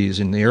MFDs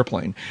in the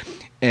airplane.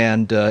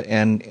 And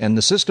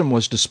the system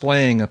was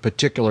displaying a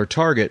particular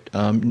target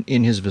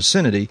in his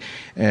vicinity,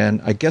 and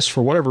I guess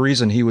for whatever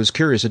reason he was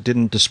curious. It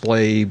didn't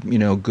display,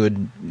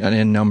 good an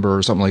N number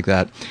or something like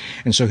that,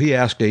 and so he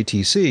asked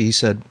ATC. He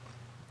said,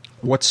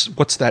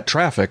 "What's that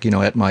traffic?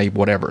 At my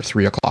whatever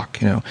 3 o'clock,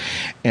 And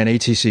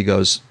ATC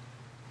goes,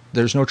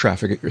 there's no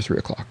traffic at your 3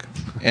 o'clock.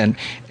 And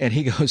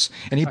he goes,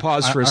 and he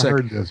paused for a second.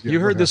 Heard this. Yeah, you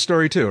heard this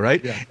story too,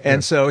 right? Yeah.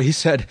 And so he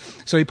said,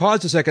 so he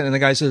paused a second, and the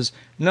guy says,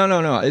 no,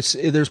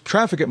 there's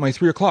traffic at my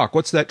 3 o'clock.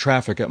 What's that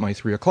traffic at my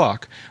 3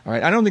 o'clock? All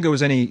right. I don't think it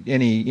was any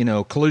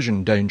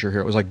collision danger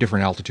here. It was like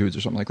different altitudes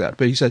or something like that.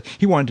 But he said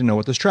he wanted to know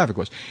what this traffic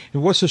was.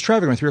 What's this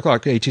traffic at my 3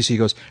 o'clock? ATC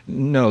goes,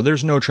 no,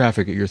 there's no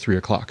traffic at your 3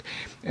 o'clock.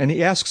 And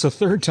he asks a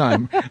third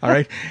time, all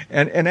right?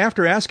 And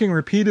after asking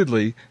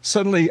repeatedly,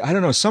 suddenly, I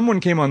don't know, someone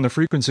came on the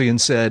frequency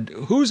and said,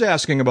 who's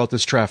asking about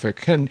this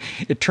traffic? and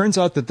it turns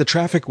out that the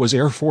traffic was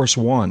Air Force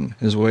One,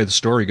 is the way the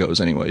story goes,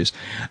 anyways.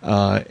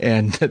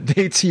 And the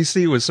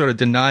ATC was sort of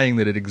denying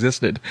that it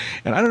existed.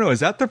 And I don't know, is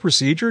that the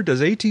procedure?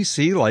 Does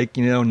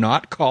ATC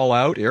not call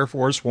out Air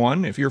Force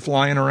One if you're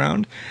flying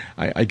around?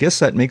 I guess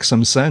that makes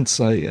some sense.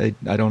 I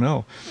don't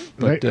know.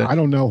 But I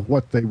don't know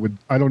what they would.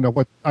 I don't know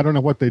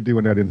what they do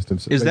in that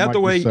instance. Is that the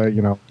way? Say,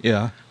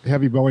 yeah.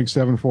 Heavy Boeing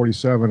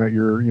 747 at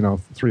your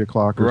 3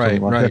 o'clock or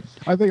something like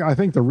that. I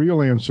think the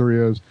real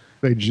answer is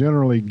they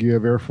generally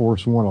give Air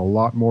Force One a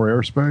lot more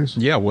airspace.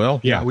 Yeah,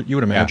 well, yeah, you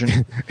would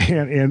imagine.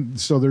 and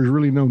so there's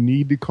really no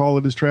need to call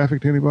it as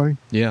traffic to anybody.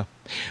 Yeah.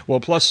 Well,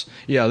 plus,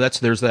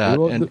 there's that.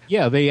 Well, and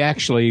they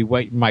actually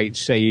might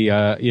say,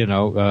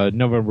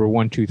 November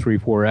 1, 2, 3,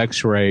 4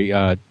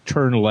 X-ray,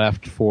 turn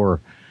left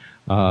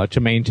to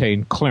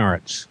maintain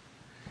clearance,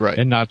 right,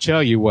 and not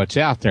tell you what's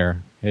out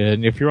there.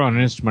 And if you're on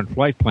an instrument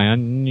flight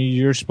plan,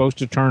 you're supposed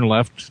to turn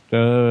left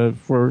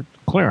for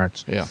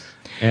clearance. Yeah,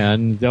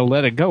 and they'll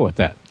let it go at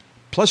that.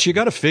 Plus, you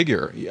got to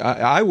figure,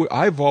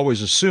 I've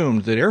always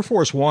assumed that Air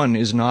Force One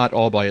is not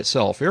all by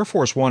itself. Air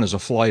Force One is a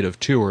flight of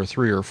 2 or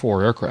 3 or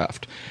 4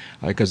 aircraft,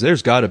 because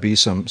there's got to be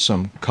some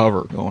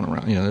cover going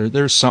around.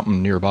 There's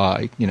something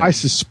nearby. I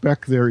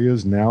suspect there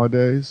is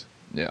nowadays.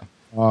 Yeah.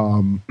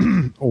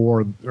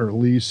 Or at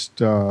least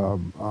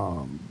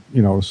some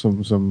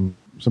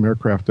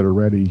aircraft that are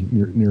ready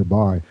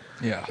nearby.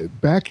 Yeah.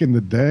 Back in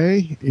the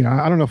day,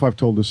 I don't know if I've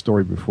told this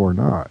story before or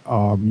not.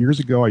 Years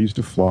ago, I used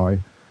to fly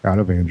out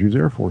of Andrews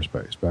Air Force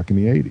Base back in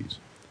the 80s.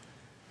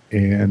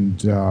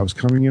 And I was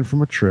coming in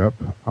from a trip.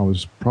 I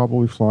was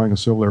probably flying a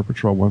Civil Air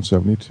Patrol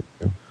 172.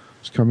 I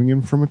was coming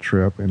in from a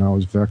trip, and I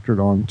was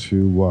vectored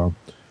onto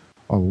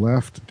a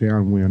left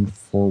downwind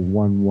for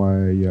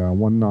runway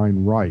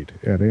 19 right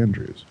at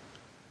Andrews.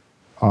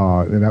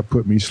 And that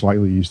put me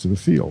slightly east of the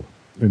field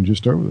and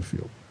just over the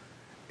field.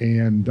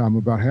 And I'm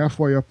about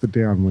halfway up the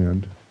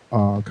downwind,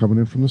 coming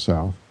in from the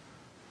south,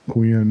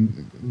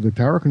 when the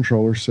tower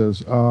controller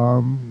says,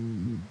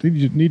 need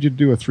you to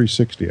do a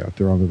 360 out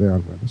there on the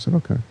downwind. I said,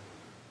 okay.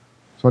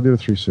 So I did a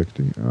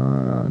 360.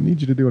 I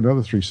need you to do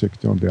another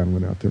 360 on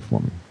downwind out there for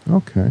me.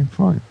 Okay,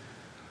 fine.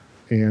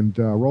 And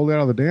rolled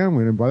out of the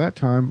downwind, and by that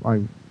time,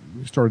 I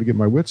started to get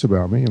my wits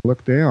about me and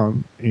looked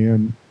down,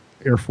 and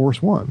Air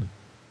Force One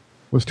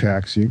was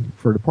taxiing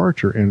for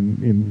departure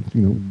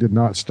and did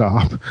not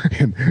stop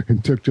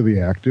and took to the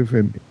active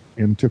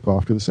and took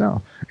off to the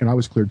south. And I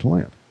was cleared to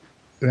land.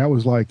 That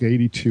was like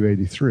 82,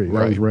 83. Right.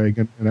 That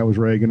was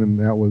Reagan, and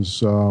that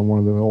was one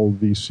of the old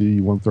VC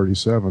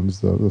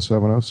 137s, the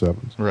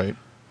 707s. Right.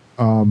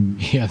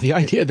 The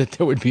idea that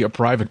there would be a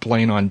private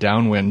plane on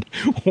downwind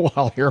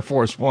while Air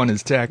Force One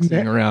is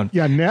taxiing around.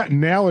 Yeah,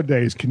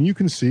 nowadays, can you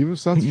conceive of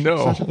such?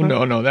 No,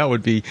 that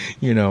would be,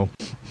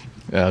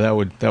 that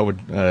would,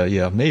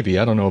 maybe,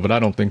 I don't know, but I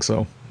don't think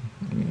so.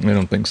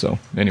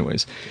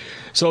 Anyways,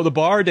 so the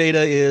bar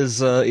data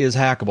is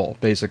hackable,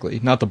 basically.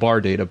 Not the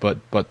bar data, but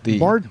the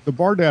bar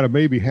data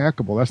may be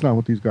hackable. That's not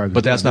what these guys.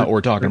 But that's not what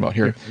we're talking about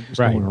here. They're just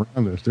going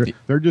around this.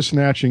 They're just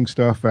snatching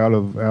stuff out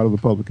of the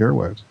public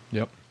airwaves.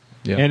 Yep.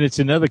 Yeah. And it's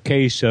another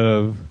case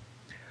of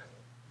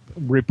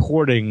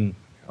reporting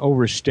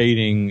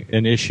overstating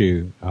an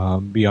issue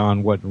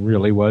beyond what it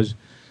really was.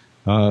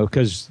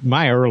 Because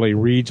my early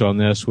reads on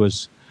this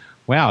was,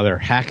 wow, they're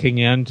hacking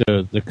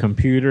into the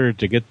computer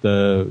to get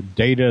the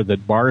data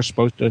that BAR is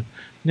supposed to.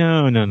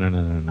 No.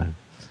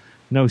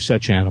 No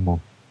such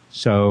animal.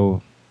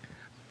 So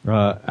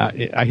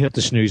I hit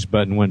the snooze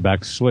button and went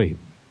back to sleep.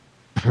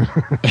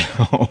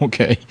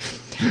 Okay.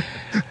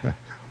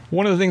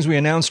 One of the things we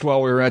announced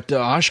while we were at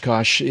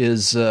Oshkosh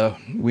is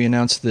we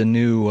announced the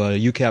new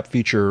UCAP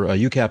feature,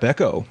 UCAP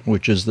Echo,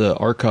 which is the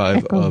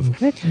archive of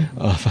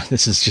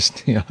this is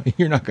just,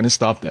 you're not going to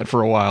stop that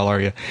for a while,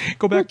 are you?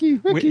 Go back.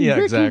 Wiki.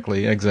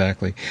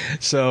 Exactly.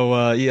 So,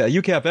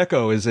 UCAP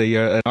Echo is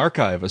an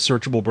archive, a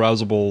searchable,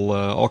 browsable,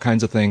 all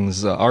kinds of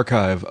things,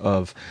 archive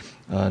of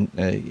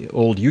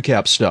old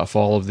UCAP stuff,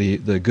 all of the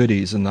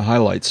goodies and the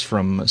highlights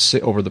from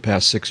over the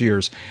past 6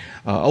 years,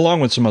 along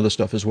with some other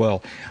stuff as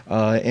well.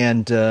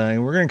 And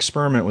we're going to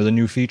experiment with a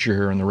new feature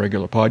here in the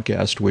regular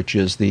podcast, which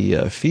is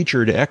the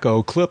featured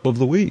Echo clip of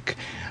the week.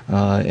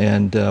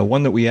 And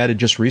one that we added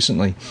just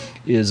recently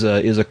is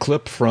a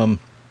clip from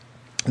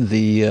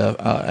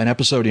an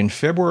episode in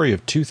February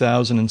of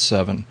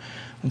 2007.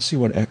 Let's see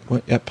what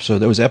episode.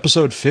 That was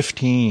episode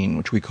 15,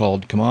 which we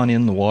called "Come On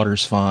In, the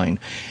Water's Fine."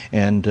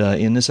 And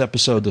in this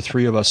episode, the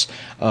three of us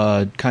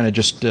kind of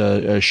just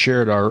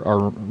shared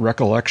our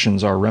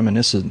recollections, our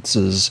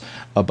reminiscences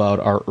about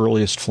our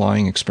earliest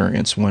flying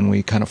experience when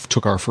we kind of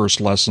took our first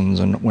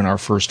lessons and when our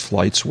first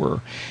flights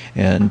were.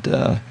 And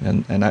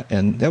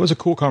that was a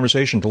cool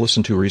conversation to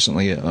listen to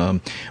recently,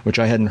 which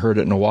I hadn't heard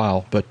it in a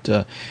while.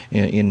 But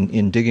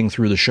in digging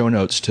through the show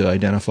notes to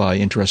identify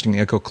interesting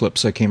echo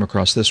clips, I came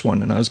across this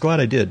one, and I was glad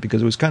I did,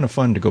 because it was kind of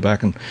fun to go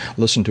back and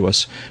listen to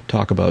us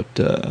talk about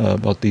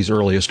these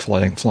earliest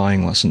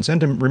flying lessons,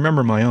 and to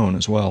remember my own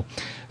as well.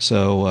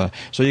 So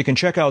you can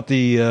check out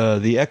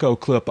the Echo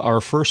clip,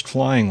 Our First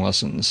Flying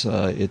Lessons.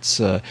 It's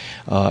at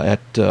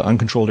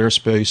uncontrolled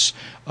airspace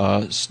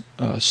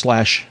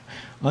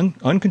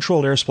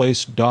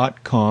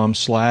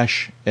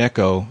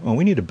uncontrolledairspace.com/echo. Oh,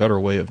 we need a better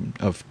way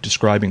of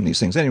describing these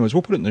things. Anyways,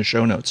 we'll put it in the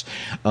show notes.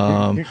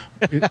 Or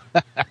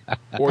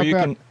you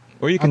can.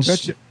 I'll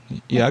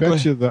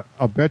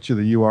bet you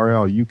the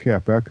URL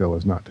UCAP Echo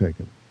is not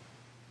taken.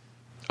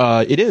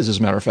 It is, as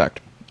a matter of fact.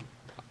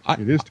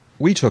 It is.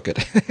 We took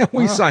it.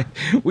 We signed.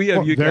 We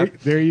have UCAP.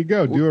 There you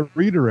go. Do a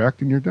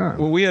redirect and you're done.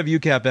 Well, we have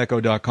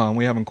UCAPecho.com.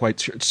 We haven't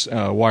quite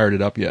wired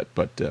it up yet,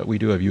 but we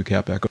do have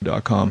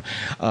UCAPecho.com.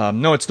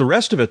 No, it's the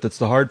rest of it that's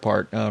the hard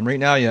part. Right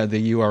now,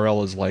 the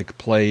URL is like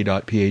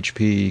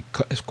play.php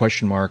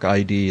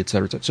 !ID, et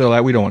cetera, et cetera.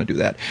 So we don't want to do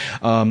that.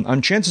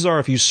 Chances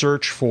are, if you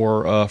search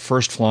for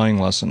first flying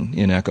lesson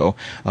in Echo,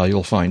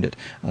 you'll find it.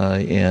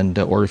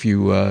 Or if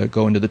you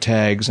go into the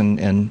tags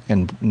and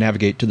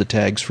navigate to the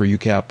tags for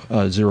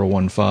UCAP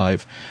 015,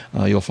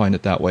 you'll find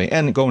it that way.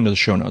 And go into the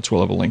show notes.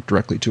 We'll have a link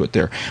directly to it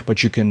there.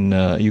 But you can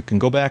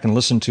go back and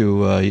listen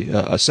to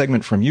a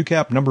segment from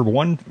UCAP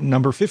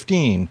number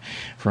 15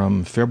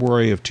 from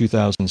February of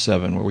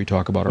 2007, where we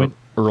talk about our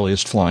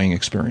earliest flying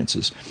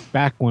experiences.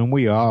 Back when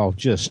we all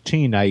just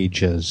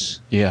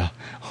teenagers. Yeah,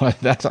 I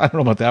don't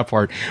know about that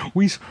part.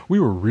 We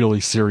were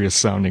really serious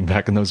sounding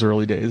back in those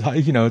early days.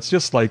 It's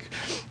just like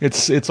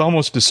it's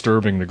almost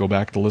disturbing to go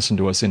back to listen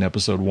to us in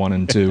episode 1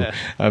 and 2.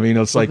 I mean,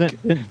 it's like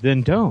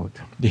then don't.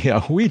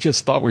 Yeah, we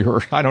just thought we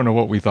were. I don't know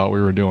what we thought we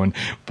were doing,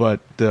 but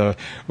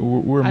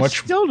we're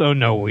still don't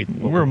know.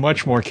 We're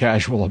much more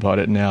casual about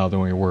it now than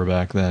we were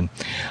back then.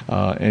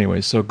 Anyway,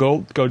 so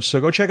go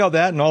check out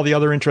that and all the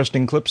other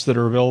interesting clips that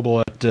are available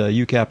at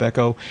UCAP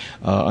Echo,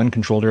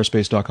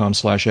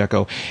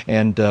 uncontrolledairspace.com/echo.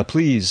 And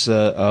please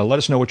let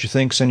us know what you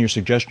think. Send your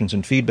suggestions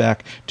and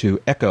feedback to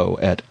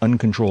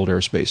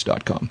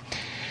echo@uncontrolledairspace.com.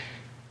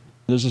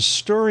 There's a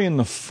story in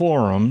the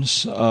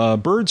forums,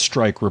 bird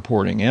strike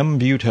reporting. M.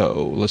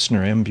 Buto,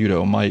 listener M.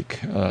 Buto, Mike.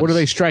 What are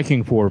they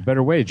striking for?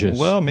 Better wages?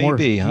 Well,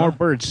 maybe. More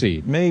bird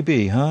seed.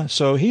 Maybe, huh?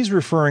 So he's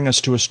referring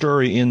us to a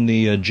story in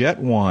the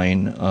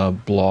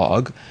Jetwine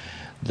blog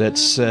that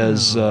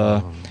says...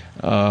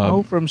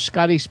 from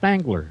Scotty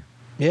Spangler.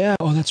 Yeah,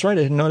 that's right.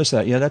 I didn't notice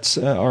that. Yeah, that's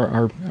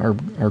our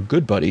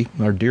good buddy,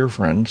 our dear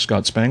friend,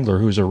 Scott Spangler,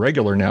 who's a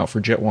regular now for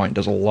Jetwine,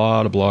 does a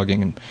lot of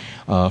blogging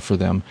for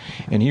them.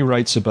 And he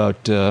writes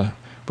about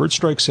bird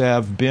strikes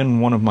have been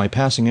one of my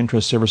passing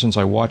interests ever since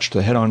I watched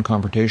the head-on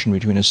confrontation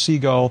between a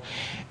Seagull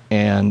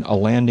and a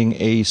landing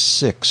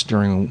A6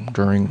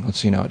 during let's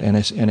see now, at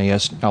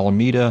NAS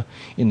Alameda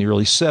in the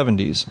early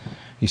 70s.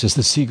 He says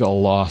the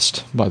Seagull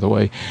lost, by the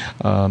way.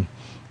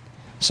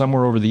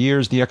 Somewhere over the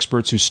years, the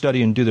experts who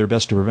study and do their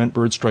best to prevent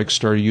bird strikes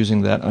started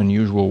using that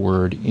unusual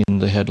word in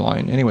the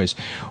headline. Anyways,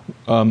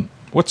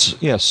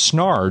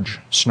 snarge?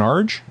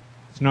 Snarge?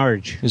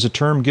 Snarge is a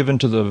term given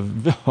to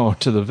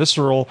the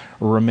visceral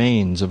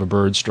remains of a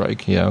bird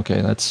strike. Yeah,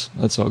 okay, that's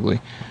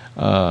ugly.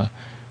 But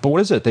what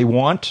is it? They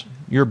want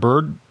your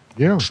bird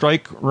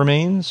strike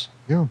remains?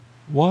 Yeah.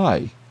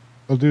 Why?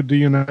 They'll do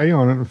DNA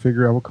on it and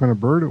figure out what kind of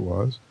bird it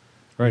was.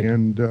 Right.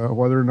 And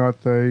whether or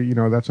not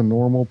that's a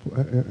normal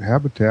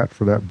habitat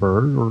for that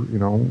bird, or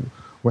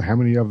how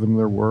many of them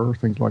there were,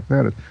 things like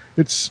that.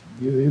 It's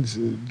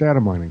data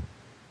mining,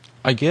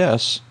 I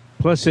guess.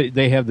 Plus,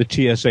 they have the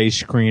TSA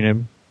screen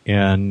him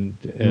and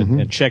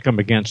check him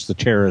against the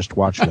terrorist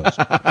watch list.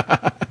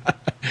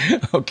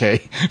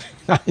 Okay,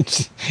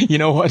 you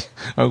know what?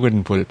 I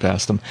wouldn't put it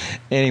past them.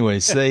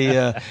 Anyways,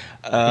 they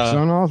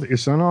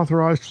it's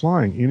unauthorized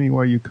flying any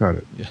way you cut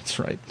it. That's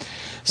right.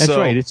 That's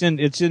right. It's in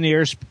the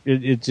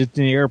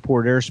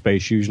airport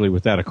airspace usually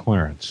without a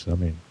clearance. I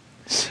mean,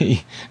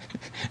 see,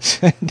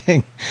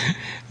 sending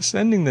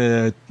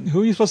the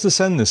who are you supposed to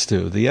send this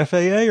to? The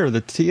FAA or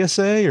the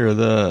TSA or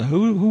the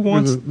who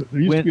wants? There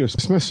used to be a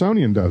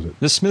Smithsonian does it.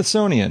 The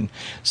Smithsonian.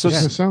 So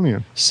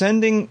Smithsonian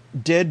sending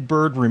dead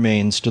bird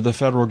remains to the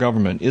federal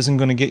government isn't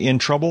going to get you in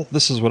trouble.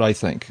 This is what I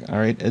think. All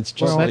right, it's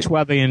just that's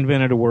why they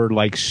invented a word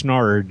like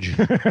snarge.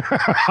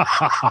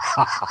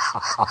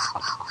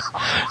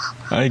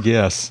 I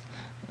guess.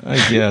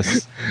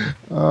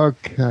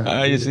 Okay.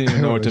 I just didn't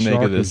even know what to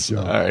make of this.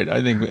 All right,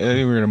 I think we're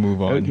going to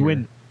move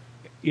on.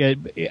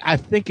 I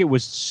think it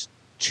was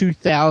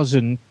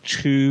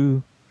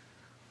 2002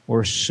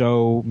 or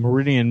so.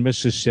 Meridian,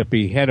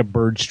 Mississippi had a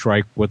bird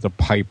strike with a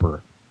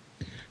Piper.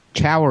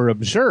 Tower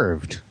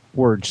observed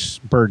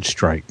bird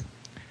strike.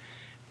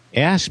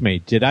 Asked me,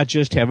 did I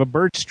just have a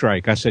bird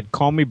strike? I said,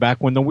 call me back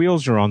when the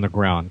wheels are on the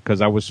ground,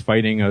 because I was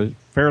fighting a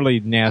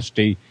fairly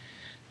nasty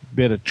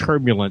bit of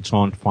turbulence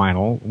on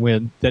final,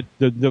 when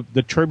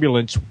the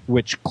turbulence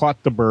which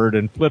caught the bird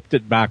and flipped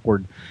it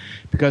backward,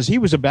 because he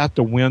was about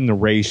to win the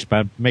race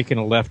by making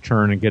a left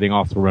turn and getting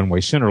off the runway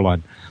center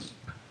line.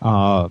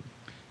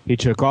 He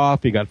took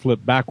off, he got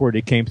flipped backward,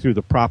 he came through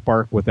the prop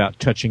arc without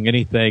touching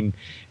anything,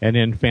 and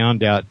then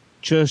found out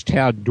just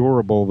how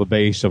durable the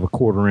base of a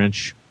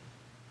 1/4-inch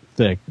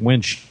thick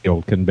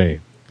windshield can be.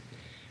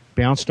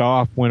 Bounced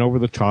off, went over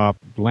the top,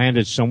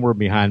 landed somewhere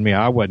behind me.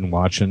 I wasn't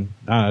watching.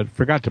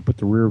 Forgot to put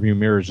the rear view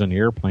mirrors in the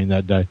airplane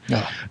that day.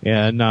 Oh.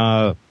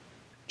 And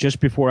just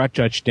before I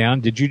touched down,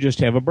 did you just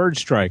have a bird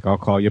strike? I'll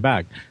call you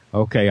back.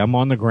 Okay, I'm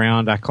on the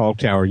ground. I call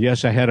tower.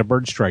 Yes, I had a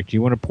bird strike. Do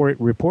you want to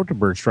report the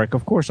bird strike?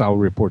 Of course I'll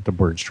report the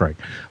bird strike.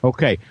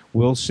 Okay,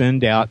 we'll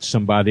send out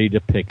somebody to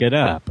pick it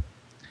up.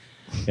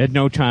 At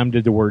no time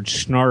did the word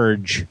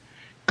snarge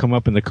come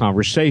up in the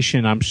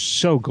conversation. I'm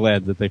so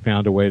glad that they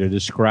found a way to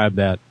describe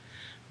that,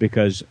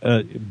 because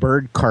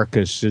bird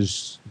carcass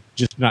is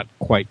just not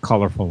quite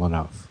colorful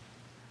enough.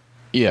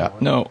 Yeah,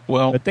 no,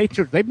 well... But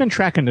they've been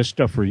tracking this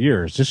stuff for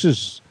years. This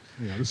is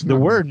the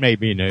word may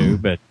be new,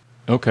 but...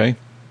 Okay.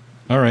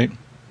 All right.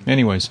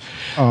 Anyways.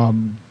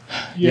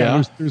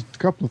 There's a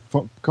couple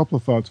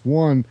of thoughts.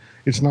 One,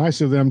 it's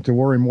nice of them to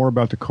worry more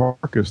about the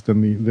carcass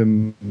than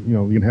the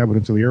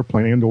inhabitants of the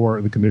airplane and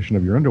or the condition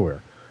of your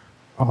underwear.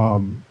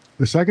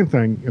 The second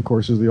thing, of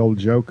course, is the old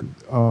joke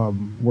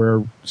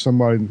where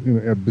somebody,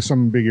 at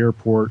some big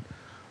airport,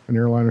 an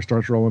airliner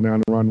starts rolling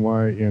down the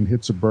runway and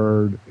hits a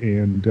bird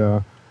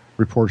and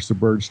reports the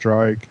bird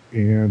strike,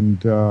 and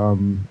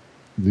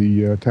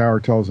the tower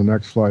tells the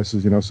next flight,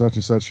 says, such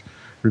and such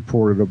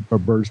reported a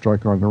bird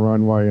strike on the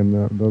runway, and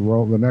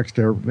the next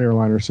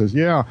airliner says,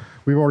 yeah,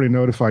 we've already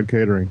notified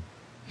catering.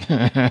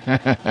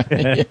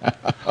 Yeah.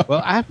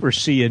 Well, I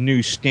foresee a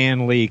new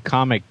Stan Lee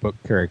comic book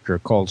character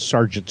called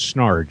Sergeant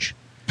Snarge.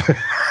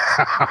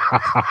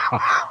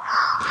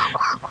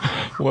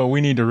 Well,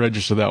 we need to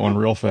register that one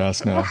real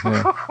fast now.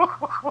 Yeah.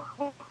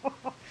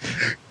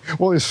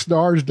 Well, is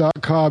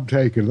snarge.com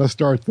taken? Let's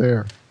start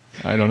there.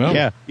 I don't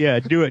know. Yeah,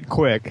 do it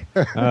quick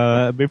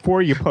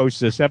before you post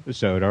this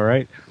episode, all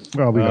right?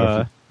 Well,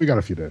 we got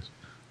a few days.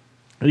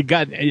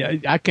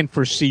 I can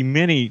foresee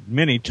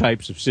many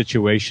types of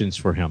situations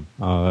for him.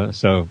 Yeah,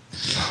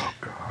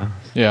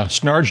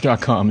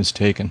 snarge.com is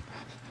taken.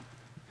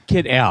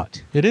 Get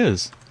out. It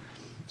is.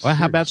 Well,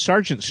 how about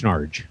Sergeant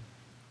Snarge?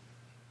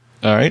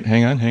 All right,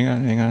 hang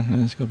on.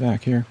 Let's go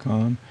back here.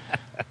 Com.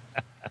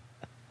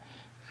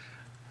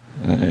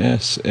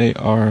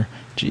 SARGENT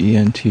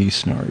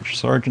Snarge.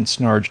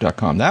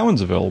 SergeantSnarge.com. That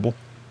one's available.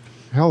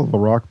 Hell of a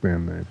rock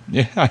band name.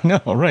 Yeah, I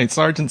know, right?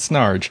 Sergeant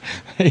Snarge.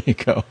 There you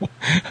go. All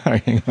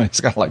right, hang on. I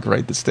just got to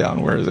write this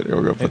down. Where is it? Here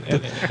we go.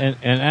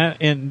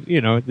 And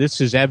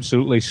this is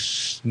absolutely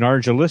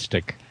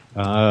snargelistic.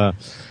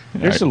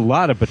 There's a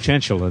lot of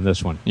potential in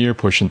this one. You're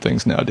pushing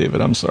things now,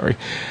 David. I'm sorry.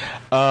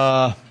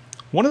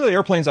 One of the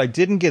airplanes I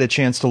didn't get a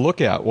chance to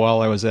look at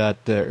while I was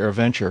at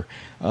AirVenture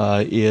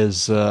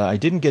is I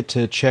didn't get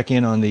to check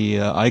in on the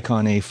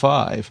Icon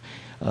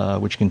A5,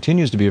 which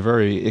continues to be a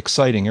very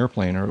exciting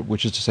airplane, or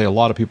which is to say a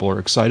lot of people are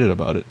excited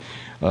about it.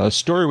 A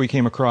story we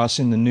came across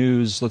in the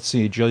news,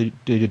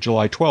 dated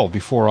July 12,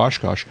 before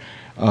Oshkosh,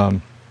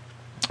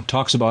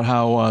 talks about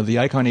how the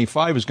Icon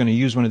A5 is going to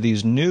use one of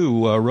these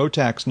new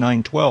Rotax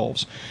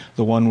 912s,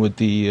 the one with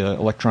the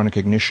electronic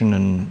ignition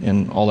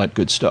and all that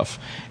good stuff.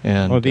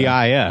 And the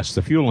IS,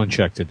 the fuel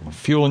injected one.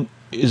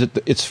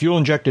 It's fuel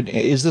injected.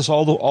 Is this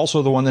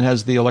also the one that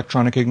has the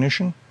electronic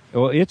ignition?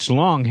 Well, it's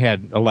long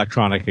had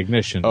electronic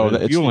ignition.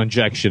 The fuel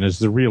injection is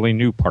the really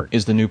new part.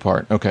 Is the new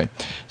part. Okay.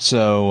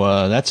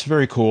 So that's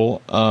very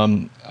cool.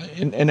 And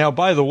now,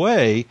 by the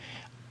way,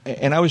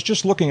 and I was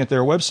just looking at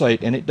their website,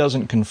 and it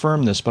doesn't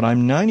confirm this, but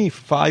I'm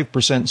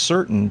 95%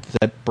 certain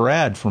that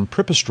Brad from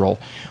Pipistrel,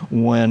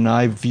 when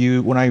I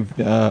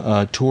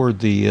toured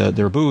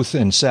their booth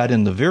and sat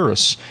in the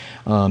Virus,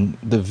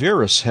 the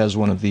Virus has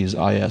one of these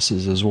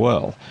ISs as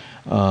well.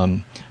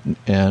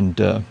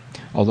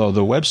 Although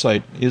the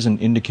website isn't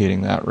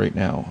indicating that right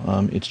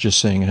now, it's just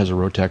saying it has a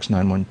Rotax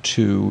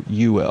 912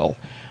 UL.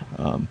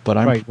 But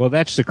I'm right. Well,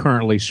 that's the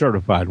currently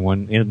certified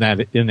one in that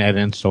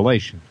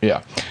installation.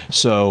 Yeah.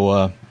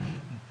 So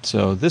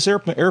this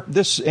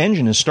this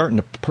engine is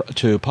starting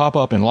to pop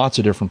up in lots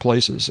of different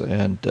places,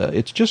 and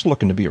it's just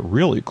looking to be a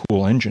really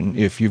cool engine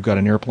if you've got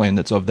an airplane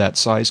that's of that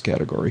size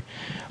category.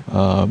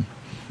 I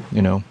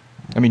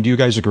mean, do you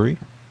guys agree?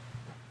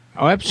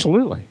 Oh,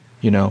 absolutely.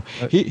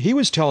 He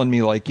was telling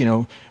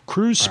me,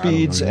 cruise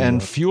speeds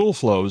and fuel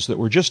flows that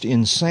were just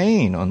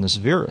insane on this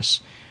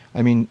Virus.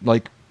 I mean,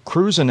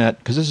 cruising at,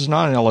 because this is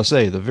not an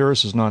LSA, the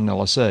Virus is not an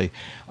LSA,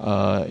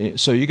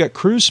 so you got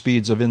cruise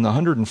speeds of in the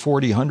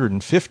 140,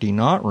 150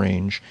 knot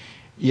range,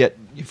 yet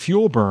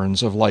fuel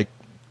burns of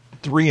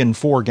 3 and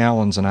 4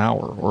 gallons an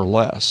hour or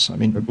less. I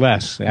mean,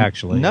 less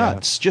actually.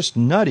 Nuts, yeah. Just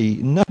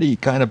nutty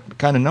kind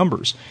of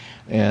numbers.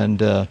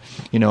 And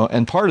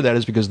and part of that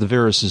is because the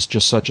Virus is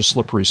just such a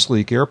slippery,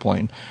 sleek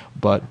airplane,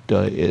 but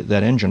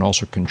that engine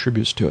also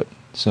contributes to it.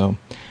 So,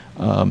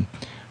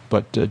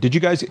 but did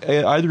you guys,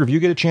 either of you,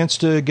 get a chance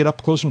to get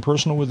up close and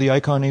personal with the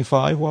Icon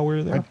A5 while we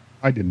were there?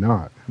 I did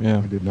not. Yeah,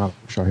 I did not.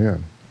 Wish I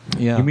had.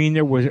 Yeah. You mean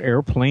there were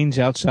airplanes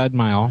outside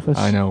my office?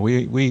 I know.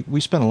 We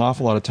spent an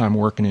awful lot of time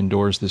working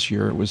indoors this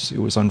year. It was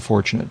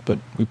unfortunate, but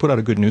we put out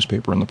a good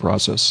newspaper in the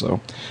process,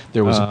 so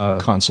there was a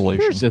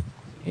consolation.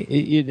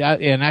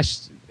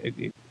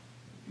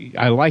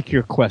 I like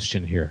your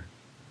question here.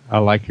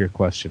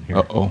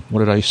 Uh-oh.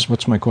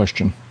 What's my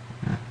question?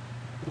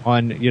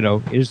 On,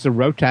 is the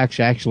Rotax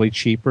actually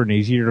cheaper and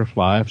easier to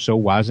fly? If so,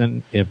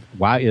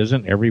 why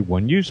isn't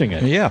everyone using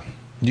it? Yeah.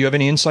 Do you have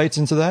any insights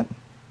into that?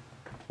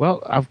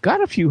 Well, I've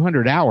got a few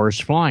hundred hours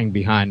flying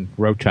behind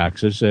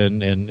Rotaxes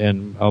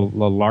and a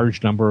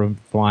large number of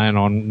flying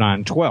on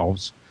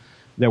 912s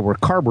that were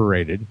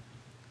carbureted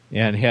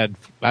and had,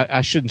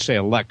 I shouldn't say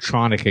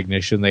electronic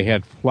ignition, they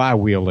had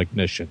flywheel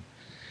ignition.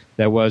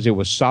 It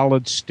was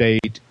solid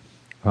state.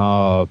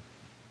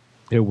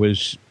 It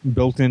was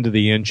built into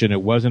the engine.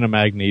 It wasn't a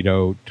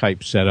magneto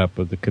type setup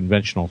of the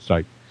conventional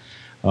type.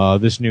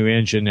 This new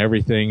engine,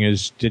 everything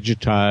is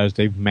digitized.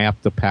 They've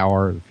mapped the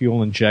power, the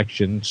fuel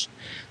injections,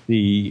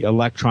 the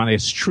electronic.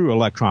 It's true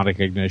electronic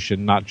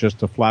ignition, not just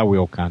the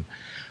flywheel kind.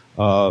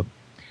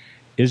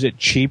 Is it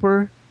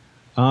cheaper?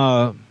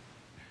 Over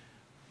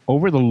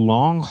the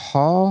long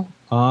haul,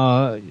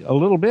 a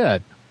little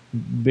bit,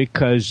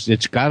 because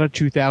it's got a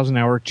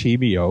 2,000-hour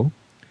TBO.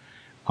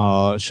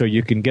 So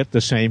you can get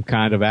the same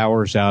kind of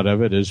hours out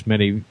of it as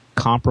many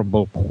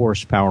comparable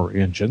horsepower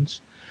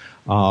engines.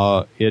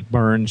 It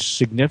burns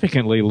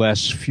significantly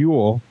less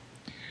fuel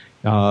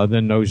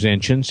than those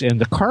engines.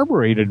 And the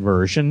carbureted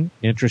version,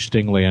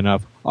 interestingly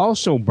enough,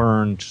 also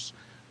burns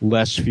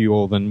less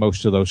fuel than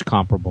most of those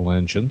comparable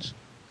engines.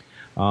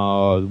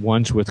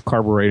 Ones with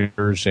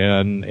carburetors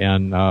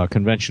and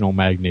conventional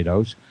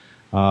magnetos.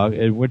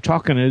 We're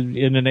talking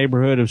in the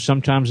neighborhood of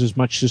sometimes as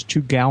much as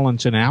 2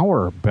 gallons an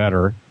hour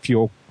better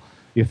fuel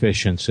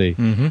efficiency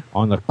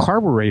on the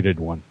carbureted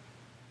one,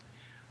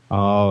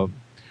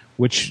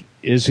 which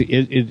is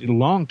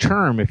long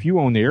term. If you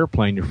own the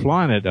airplane, you're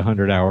flying it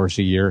 100 hours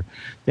a year.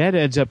 That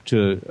adds up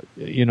to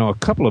a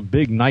couple of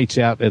big nights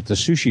out at the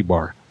sushi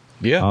bar.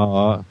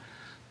 Yeah.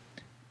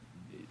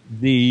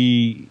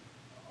 The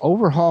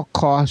overhaul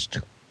costs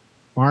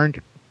aren't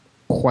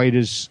quite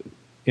as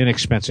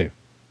inexpensive,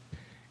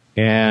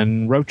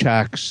 and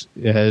Rotax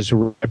has a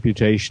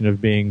reputation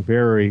of being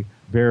very,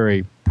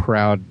 very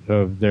proud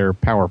of their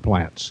power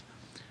plants.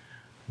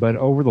 But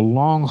over the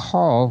long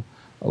haul,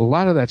 a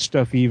lot of that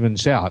stuff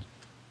evens out,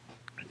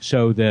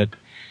 so that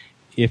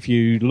if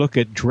you look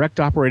at direct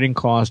operating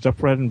cost,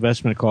 upfront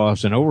investment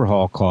costs, and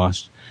overhaul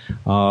costs,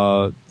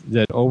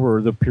 that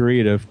over the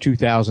period of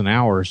 2,000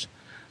 hours,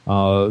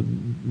 the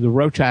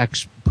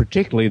Rotax,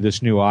 particularly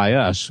this new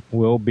IS,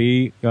 will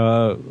be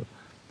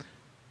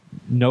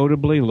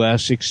notably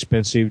less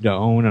expensive to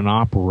own and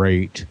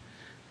operate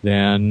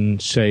than,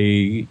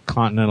 say,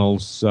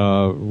 Continental's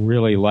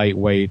really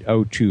lightweight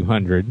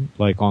 0200,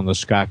 like on the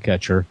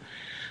Skycatcher,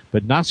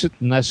 but not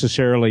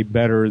necessarily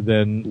better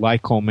than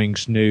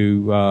Lycoming's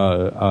new,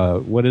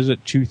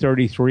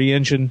 233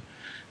 engine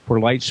for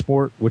light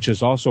sport, which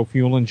is also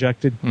fuel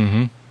injected.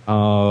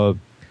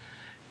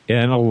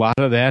 And a lot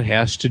of that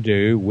has to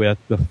do with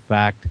the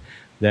fact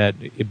that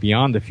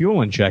beyond the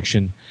fuel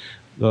injection,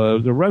 the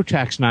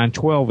Rotax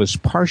 912 is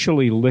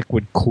partially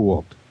liquid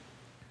cooled,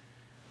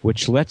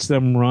 which lets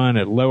them run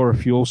at lower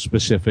fuel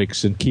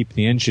specifics and keep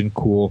the engine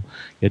cool.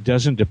 It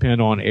doesn't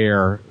depend on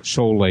air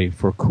solely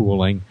for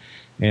cooling,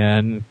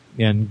 and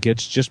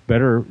gets just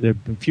better. The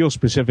fuel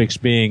specifics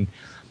being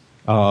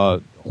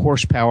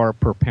horsepower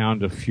per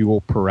pound of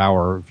fuel per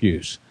hour of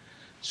use.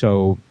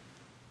 So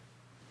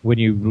when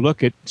you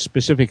look at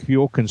specific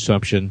fuel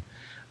consumption,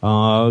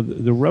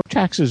 the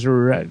Rotaxes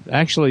are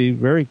actually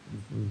very,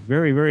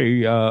 very,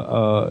 very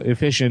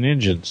efficient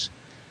engines.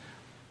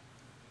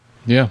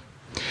 Yeah.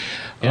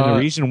 And the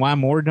reason why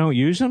more don't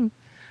use them,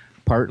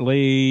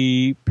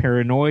 partly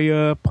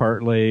paranoia,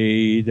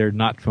 partly they're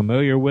not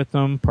familiar with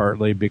them,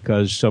 partly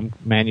because some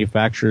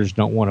manufacturers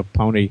don't want to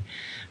pony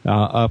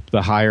up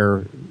the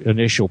higher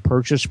initial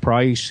purchase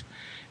price.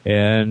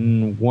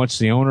 And once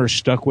the owner's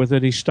stuck with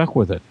it, he's stuck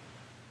with it.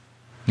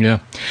 Yeah.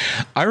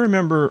 I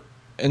remember,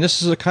 and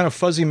this is a kind of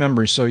fuzzy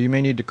memory, so you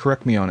may need to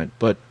correct me on it,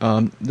 but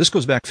this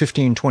goes back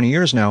 15, 20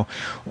 years now.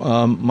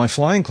 My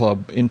flying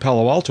club in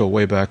Palo Alto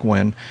way back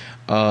when,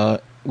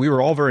 we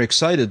were all very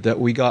excited that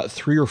we got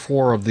 3 or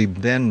 4 of the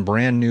then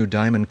brand new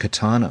Diamond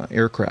Katana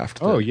aircraft.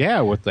 Oh,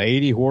 yeah, with the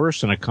 80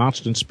 horse and a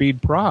constant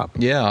speed prop.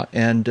 Yeah,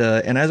 and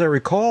as I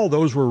recall,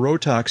 those were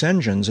Rotax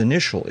engines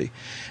initially.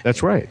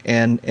 That's right.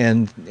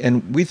 And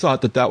we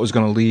thought that was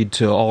going to lead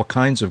to all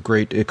kinds of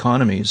great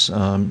economies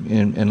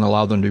and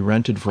allow them to be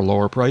rented for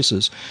lower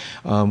prices.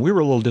 We were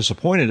a little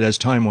disappointed as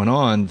time went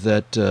on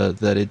that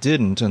it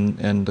didn't,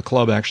 and the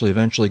club actually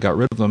eventually got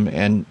rid of them.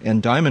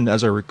 And Diamond,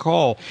 as I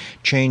recall,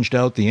 changed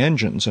out the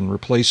engine and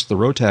replaced the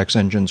Rotax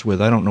engines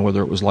with, I don't know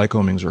whether it was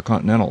Lycomings or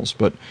Continentals,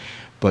 but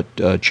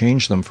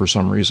changed them for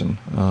some reason.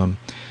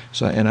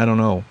 And I don't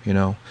know,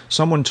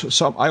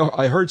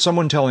 I heard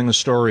someone telling a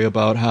story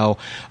about how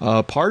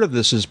part of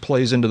this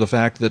plays into the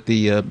fact that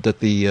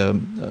the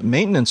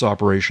maintenance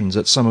operations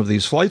at some of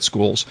these flight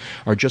schools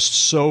are just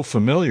so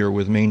familiar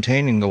with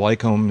maintaining the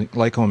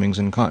Lycomings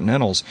and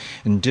Continentals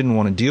and didn't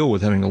want to deal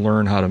with having to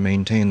learn how to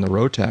maintain the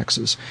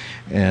Rotaxes,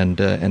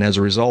 and as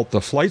a result,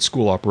 the flight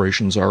school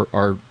operations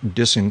are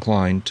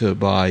disinclined to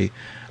buy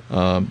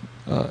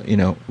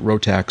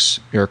Rotax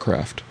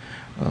aircraft.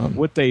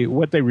 What they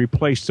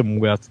replaced them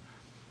with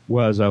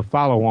was a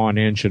follow-on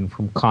engine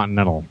from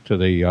Continental to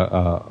the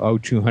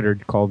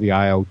O200 called the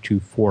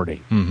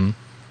IO240. Mm-hmm.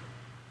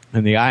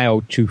 And the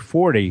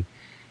IO240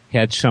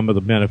 had some of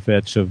the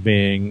benefits of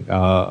being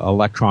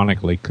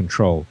electronically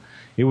controlled.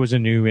 It was a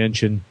new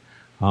engine.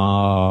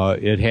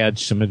 It had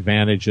some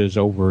advantages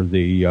over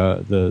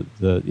the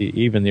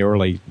even the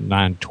early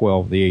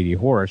 912, the 80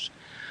 horse.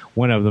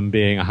 One of them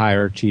being a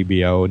higher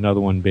TBO, another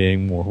one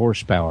being more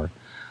horsepower,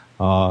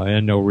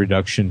 and no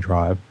reduction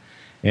drive.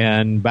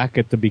 And back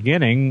at the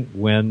beginning,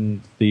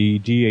 when the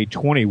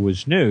DA20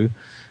 was new,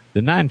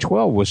 the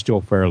 912 was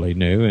still fairly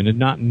new and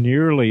not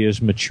nearly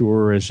as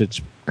mature as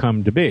it's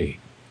come to be.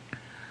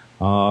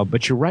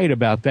 But you're right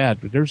about that.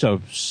 There's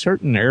a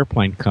certain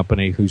airplane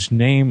company whose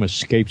name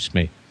escapes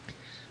me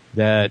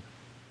that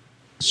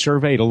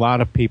surveyed a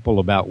lot of people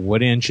about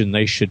what engine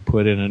they should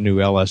put in a new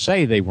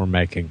LSA they were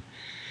making.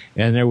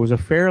 And there was a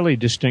fairly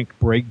distinct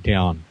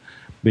breakdown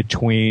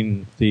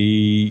between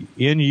the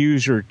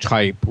end-user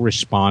type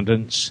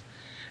respondents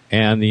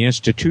and the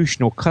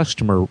institutional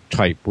customer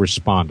type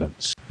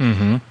respondents.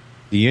 Mm-hmm.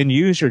 The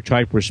end-user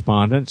type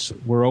respondents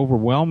were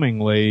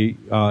overwhelmingly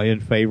in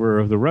favor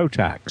of the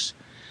Rotax.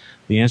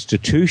 The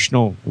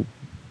institutional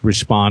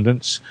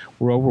respondents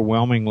were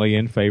overwhelmingly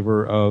in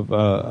favor of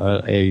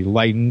a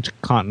lightened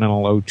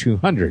Continental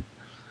O200,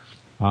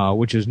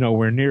 which is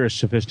nowhere near as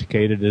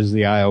sophisticated as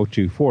the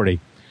IO240.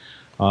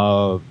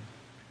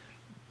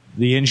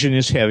 The engine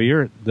is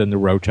heavier than the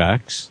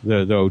Rotax,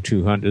 the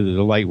O200,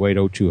 the lightweight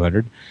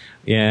O200,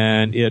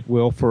 and it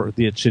will, for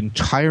its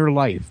entire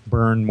life,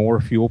 burn more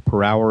fuel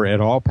per hour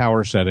at all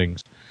power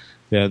settings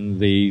than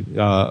the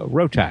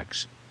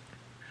Rotax.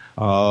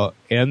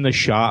 And the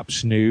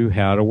shops knew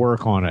how to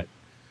work on it.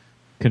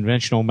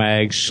 Conventional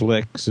mags,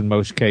 slicks in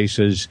most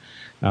cases,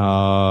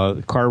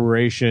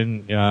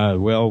 carburation,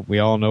 well, we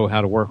all know how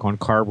to work on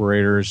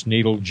carburetors,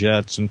 needle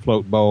jets and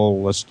float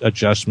bowl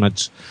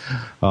adjustments.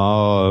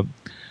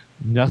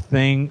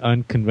 Nothing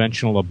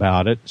unconventional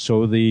about it.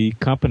 So the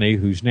company,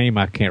 whose name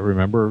I can't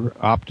remember,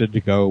 opted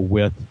to go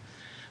with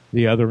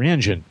the other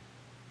engine,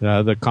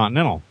 the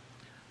Continental.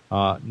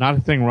 Not a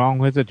thing wrong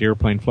with it. The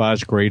airplane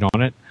flies great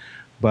on it,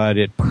 but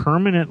it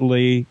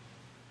permanently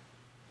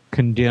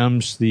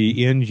condemns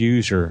the end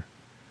user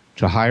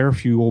to higher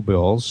fuel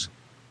bills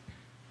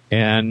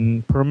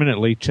and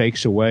permanently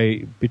takes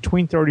away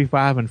between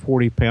 35 and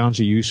 40 pounds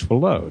of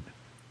useful load.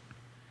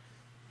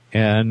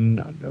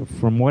 And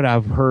from what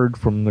I've heard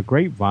from the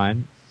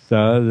grapevine,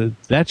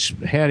 that's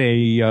had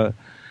a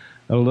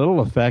little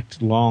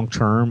effect long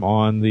term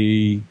on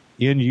the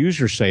end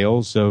user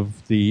sales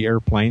of the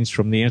airplanes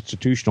from the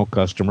institutional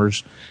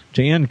customers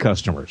to end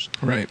customers.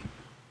 Right.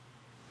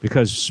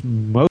 Because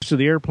most of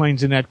the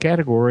airplanes in that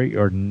category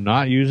are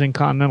not using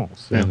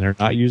Continentals, and they're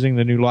not using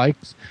the new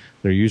Likes.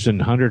 They're using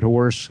 100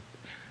 horse,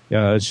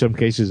 in some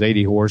cases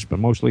 80 horse, but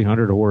mostly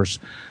 100 horse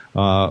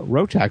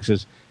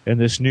Rotaxes. And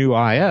this new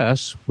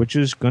IS, which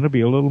is going to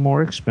be a little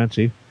more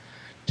expensive,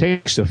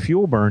 takes the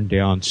fuel burn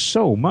down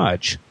so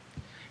much,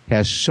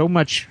 has so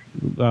much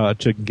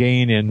to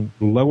gain in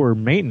lower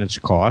maintenance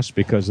costs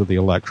because of the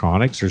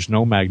electronics. There's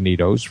no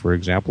magnetos, for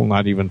example,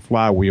 not even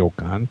flywheel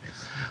gun.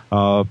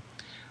 The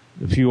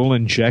fuel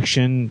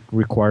injection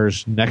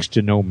requires next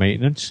to no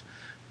maintenance.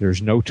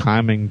 There's no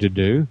timing to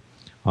do.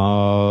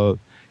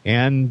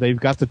 And they've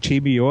got the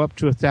TBO up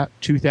to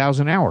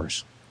 2,000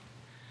 hours.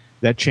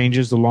 That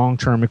changes the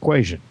long-term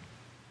equation.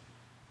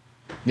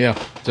 Yeah.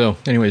 So,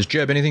 anyways,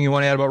 Jeb, anything you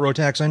want to add about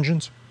Rotax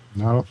engines?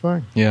 Not a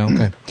thing.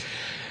 Yeah,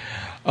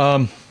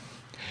 okay.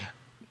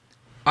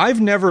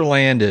 I've never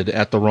landed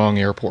at the wrong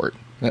airport.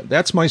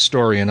 That's my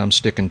story, and I'm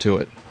sticking to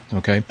it.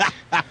 Okay.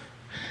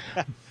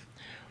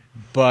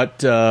 But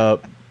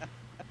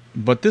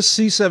this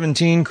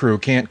C-17 crew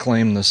can't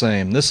claim the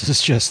same. This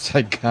is just,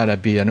 I gotta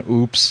be an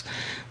oops.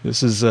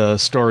 This is a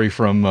story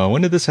from,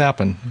 when did this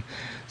happen?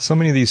 So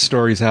many of these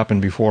stories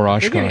happened before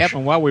Oshkosh. I think it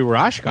happened while we were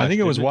Oshkosh. I think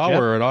it was while we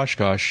were at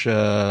Oshkosh.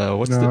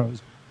 What's the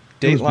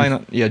date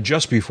line? Yeah,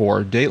 just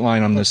before. Date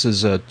line on this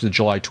is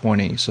July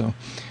 20. So,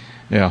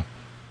 yeah.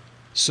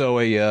 So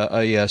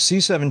a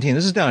C-17,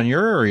 this is down in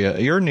your area,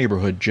 your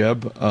neighborhood,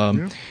 Jeb.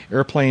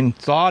 Airplane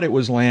thought it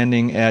was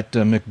landing at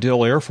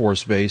MacDill Air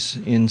Force Base.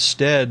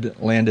 Instead,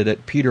 landed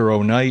at Peter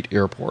O. Knight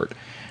Airport.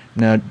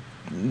 Now,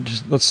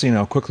 just, let's see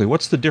now quickly.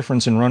 What's the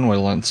difference in runway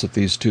lengths of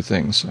these two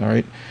things? All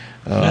right.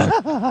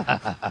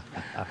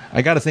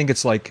 I got to think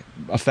it's like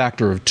a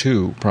factor of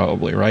 2,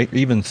 probably, right?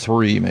 Even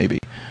 3, maybe.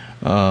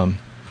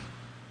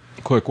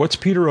 Quick, what's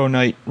Peter O.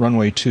 Knight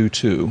runway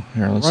 22?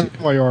 Here, let's see.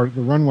 The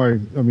runway,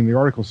 I mean, the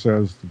article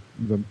says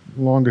the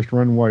longest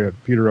runway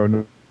at Peter O.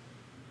 Knight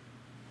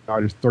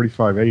is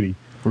 3580.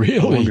 Really?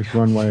 The longest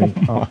runway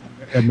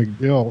at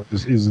MacDill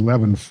is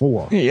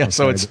 11.4. Yeah, okay?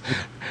 So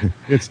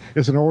it's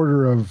an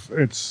order of,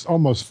 it's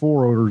almost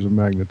 4 orders of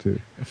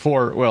magnitude.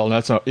 4, well,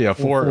 that's a, yeah,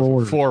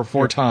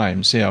 four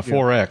times, yeah,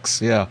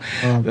 4x, yeah.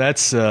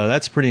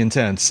 That's pretty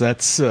intense.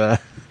 That's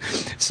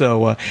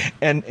So,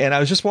 and I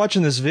was just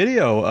watching this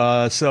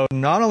video. So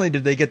not only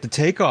did they get the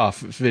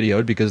takeoff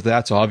videoed, because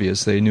that's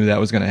obvious, they knew that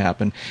was going to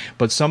happen,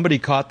 but somebody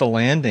caught the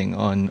landing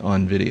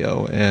on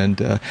video,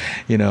 and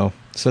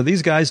so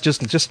these guys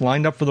just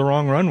lined up for the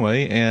wrong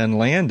runway and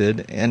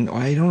landed. And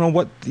I don't know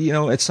what,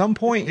 at some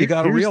point you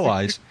got to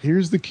realize.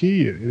 Here's the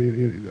key.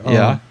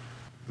 Yeah.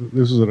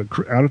 This is an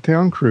out of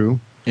town crew.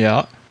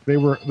 Yeah. They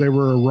were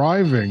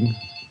arriving.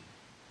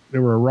 They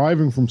were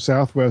arriving from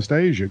Southwest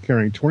Asia,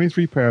 carrying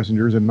 23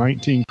 passengers and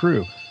 19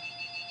 crew.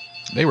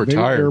 They were tired.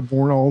 They were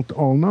airborne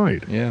all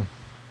night. Yeah.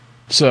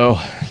 So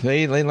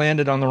they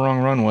landed on the wrong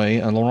runway,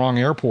 on the wrong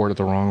airport at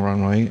the wrong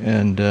runway,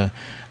 and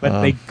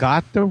but they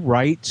got the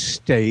right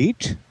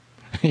state.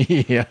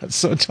 Yeah.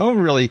 So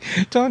don't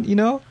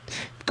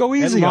go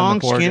easy and long, on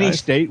the poor skinny guys.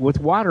 state with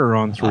water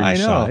on three I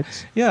know.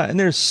 sides. Yeah, and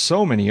there's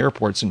so many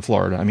airports in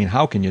Florida. I mean,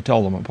 how can you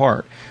tell them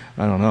apart?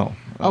 I don't know.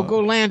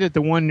 Go land at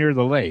the one near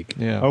the lake.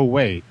 Yeah. Oh,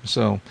 wait.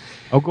 So.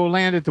 Go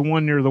land at the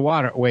one near the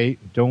water. Wait,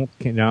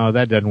 no,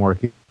 that doesn't work.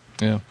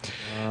 Yeah.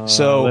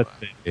 So, let's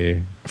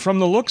see. From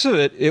the looks of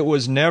it, it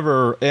was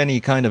never any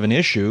kind of an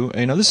issue.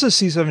 This is a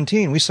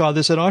C-17. We saw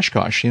this at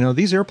Oshkosh.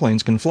 These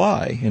airplanes can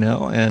fly,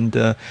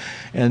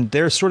 and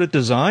they're sort of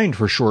designed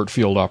for short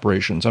field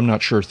operations. I'm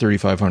not sure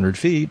 3,500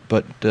 feet,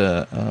 but,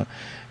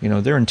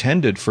 they're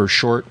intended for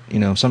short,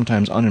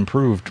 sometimes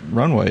unimproved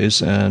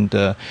runways. And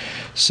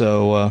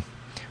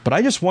but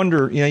I just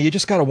wonder, you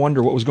just got to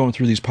wonder what was going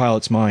through these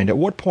pilots' mind. At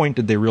what point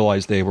did they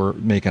realize they were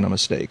making a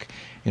mistake?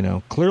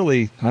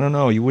 Clearly, I don't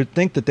know. You would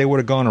think that they would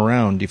have gone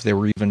around if they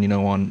were even,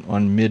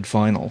 on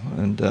mid-final.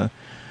 And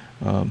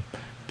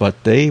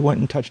but they went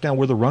and touched down.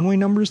 Were the runway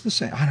numbers the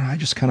same? I don't know. I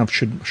just kind of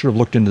should have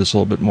looked into this a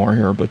little bit more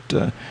here.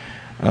 But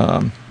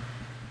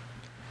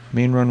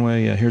main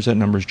runway, here's that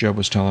numbers Jeb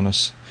was telling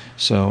us.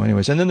 So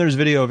anyways, and then there's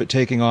video of it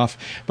taking off.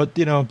 But,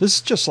 this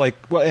is just like,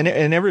 well, and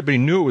everybody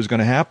knew it was going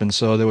to happen.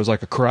 So there was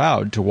like a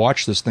crowd to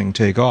watch this thing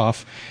take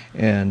off.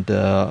 And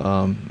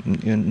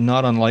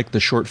not unlike the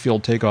short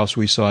field takeoffs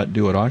we saw it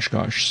do at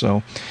Oshkosh.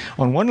 So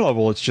on one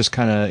level, it's just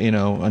kind of,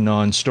 a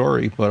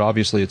non-story. But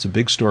obviously it's a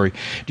big story.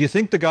 Do you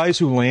think the guys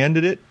who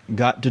landed it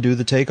got to do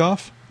the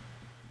takeoff?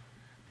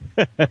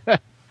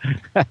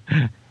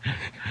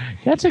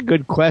 That's a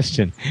good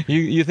question.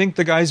 You think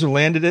the guys who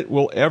landed it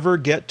will ever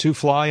get to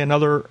fly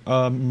another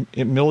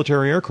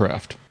military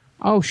aircraft?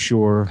 Oh,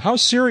 sure. How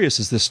serious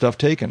is this stuff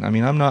taken? I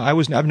mean,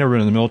 I've never been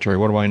in the military.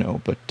 What do I know?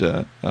 But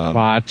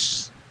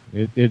bots,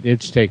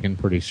 it's taken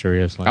pretty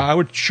seriously.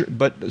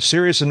 But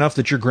serious enough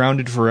that you're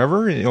grounded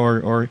forever,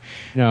 or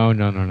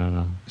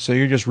no. So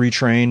you're just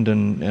retrained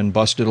and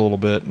busted a little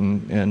bit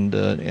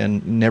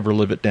and never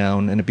live it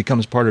down, and it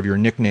becomes part of your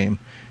nickname.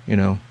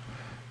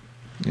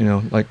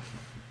 Like.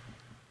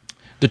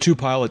 The two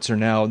pilots are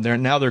now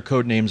their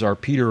code names are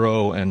Peter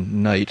O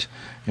and Knight,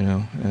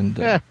 and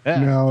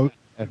no,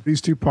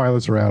 these two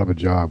pilots are out of a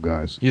job,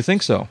 guys. You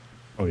think so?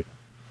 Oh yeah.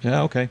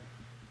 Yeah. Okay.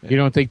 You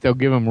don't think they'll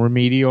give them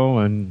remedial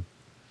and?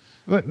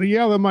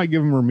 Yeah, they might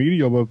give them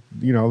remedial, but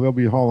they'll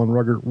be hauling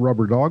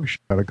rubber dog shit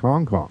out of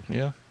Hong Kong.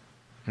 Yeah.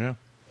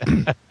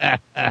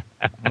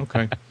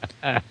 Okay.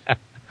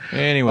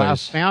 Anyways, well, I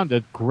found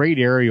a great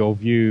aerial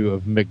view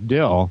of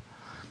MacDill.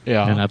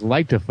 Yeah. And I'd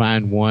like to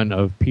find one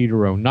of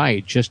Peter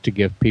O'Knight just to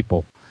give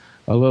people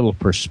a little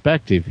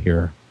perspective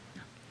here,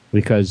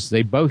 because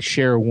they both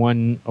share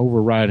one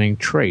overriding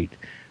trait.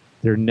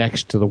 They're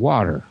next to the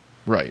water.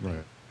 Right.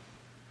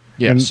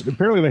 Yes. And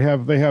apparently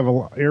they have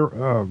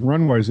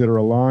runways that are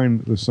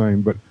aligned the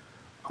same, but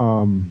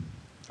I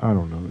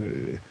don't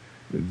know.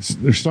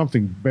 There's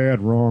something bad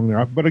wrong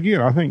there. But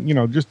again, I think,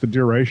 just the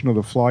duration of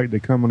the flight,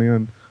 they're coming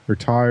in, they're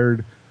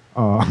tired.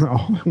 All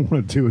I want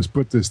to do is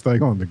put this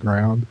thing on the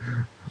ground.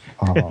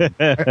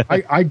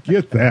 I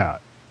get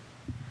that.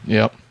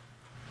 Yep.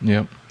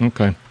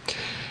 Okay.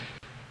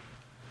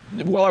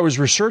 While I was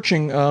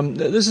researching,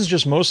 this is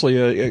just mostly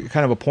a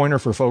kind of a pointer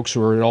for folks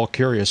who are at all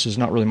curious. There's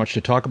not really much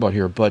to talk about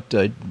here, but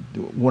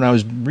when I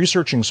was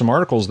researching some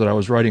articles that I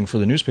was writing for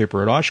the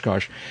newspaper at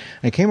Oshkosh,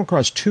 I came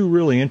across two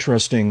really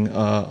interesting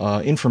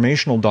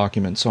informational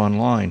documents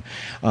online.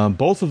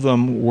 Both of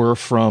them were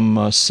from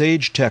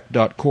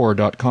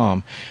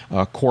sagetech.core.com,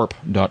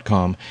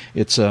 corp.com.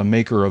 It's a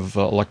maker of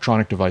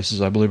electronic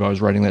devices. I believe I was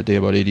writing that day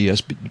about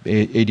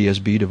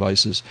ADS-B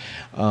devices.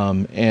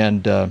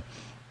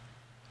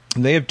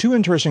 They have two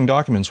interesting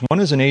documents. One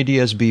is an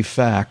ADS-B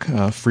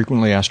FAQ,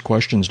 frequently asked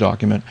questions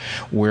document,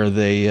 where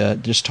they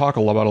just talk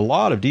about a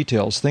lot of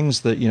details, things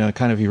that,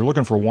 kind of, if you're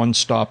looking for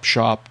one-stop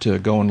shop to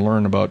go and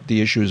learn about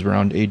the issues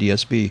around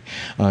ADS-B,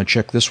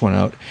 check this one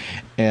out.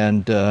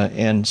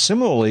 And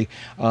similarly,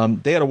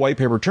 they had a white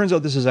paper. Turns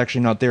out this is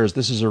actually not theirs.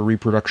 This is a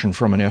reproduction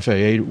from an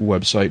FAA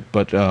website,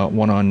 but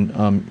one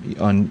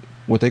on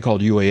what they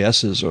called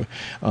UASs, or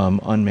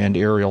unmanned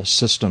aerial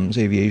systems,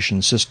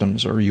 aviation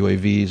systems, or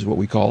UAVs, what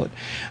we call it,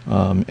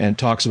 and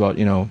talks about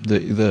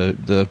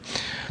the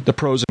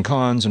pros and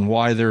cons and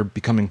why they're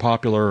becoming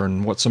popular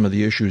and what some of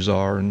the issues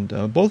are. And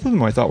both of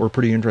them I thought were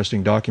pretty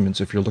interesting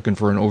documents if you're looking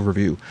for an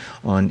overview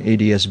on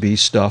ADSB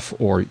stuff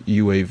or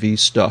UAV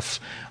stuff.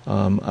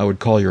 I would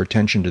call your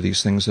attention to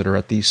these things that are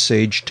at the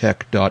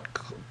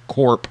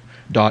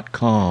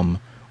sagetech.corp.com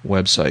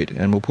website,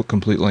 and we'll put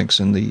complete links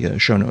in the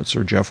show notes,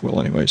 or Jeff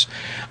will anyways.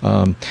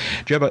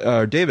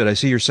 David, I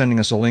see you're sending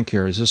us a link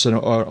here. Is this an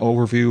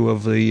overview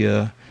of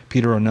the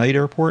Peter O. Knight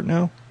Airport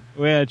now?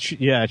 Well,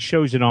 it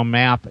shows it on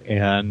map,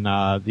 and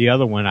the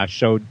other one I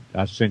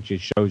sent you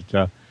shows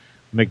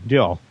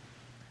MacDill,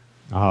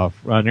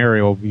 an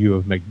aerial view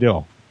of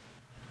MacDill.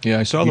 Yeah,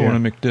 I saw the one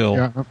in MacDill.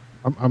 Yeah,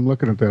 I'm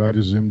looking at that. I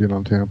just zoomed in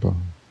on Tampa.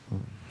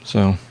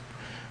 So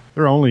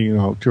they're only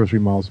 2 or 3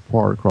 miles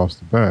apart across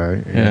the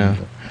bay.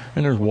 And,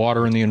 and there's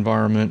water in the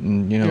environment,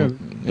 and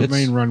the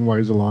main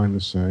runways align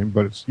the same,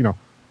 but it's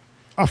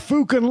a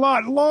fucking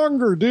lot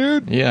longer,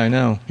 dude. Yeah, I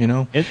know.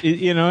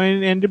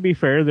 And to be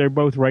fair, they're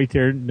both right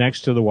there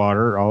next to the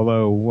water.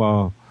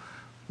 Although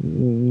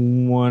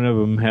one of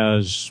them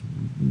has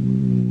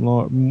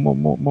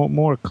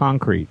more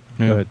concrete.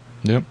 Yeah.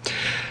 Yep.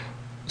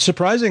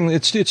 Surprising.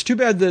 It's too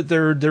bad that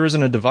there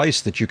isn't a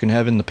device that you can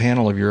have in the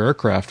panel of your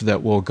aircraft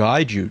that will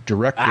guide you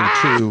directly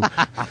to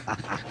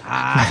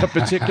a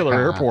particular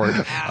airport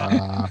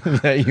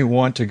that you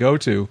want to go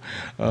to.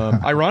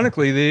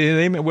 Ironically,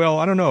 they well,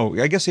 I don't know.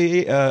 I guess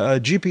a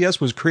GPS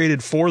was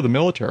created for the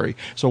military,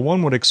 so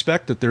one would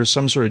expect that there's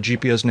some sort of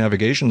GPS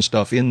navigation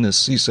stuff in this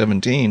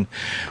C-17.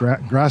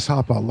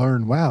 Grasshopper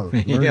learn well.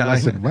 Learn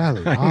lesson well.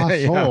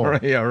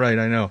 Yeah, right.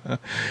 I know.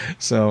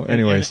 So,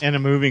 anyways, and a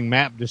moving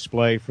map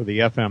display for the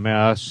FMS,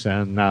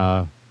 and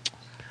I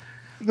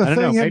don't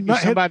know, maybe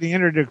somebody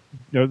entered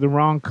the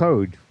wrong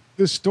code.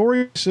 The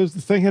story says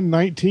the thing had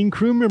 19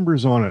 crew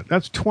members on it.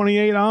 That's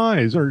 28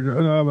 eyes,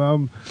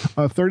 or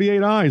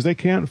 38 eyes. They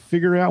can't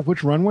figure out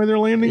which runway they're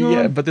landing on.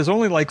 Yeah, but there's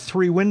only like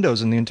 3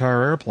 windows in the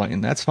entire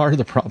airplane. That's part of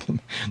the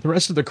problem. The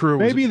rest of the crew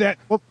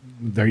well,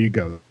 there you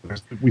go.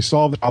 We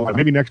solved it.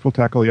 Maybe next we'll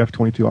tackle the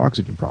F-22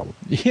 oxygen problem.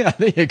 Yeah,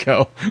 there you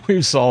go.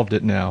 We've solved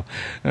it now.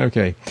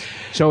 Okay.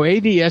 So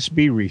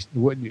ADSB,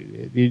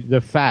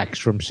 the facts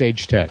from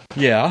Sage Tech.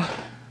 Yeah.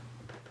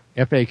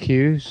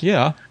 FAQs?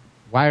 Yeah.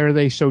 Why are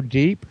they so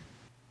deep?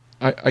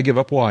 I give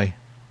up. Why?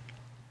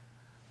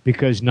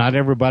 Because not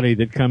everybody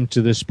that comes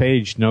to this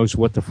page knows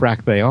what the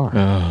frack they are.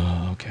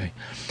 Oh, okay.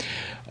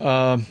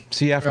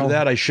 See, after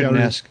that, I shouldn't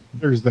ask.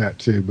 There's that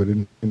too, but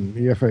in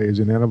the FAA's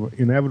inevitable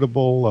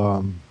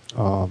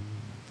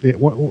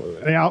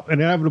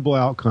inevitable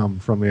outcome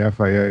from the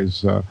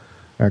FAA's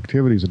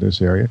activities in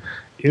this area,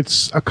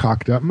 it's a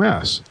cocked up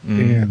mess,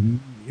 and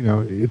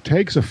it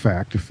takes a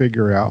fact to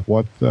figure out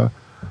what the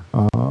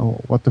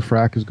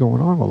frack is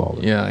going on with all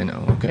this. Yeah, I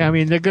know. Okay. Yeah, I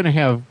mean, they're going to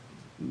have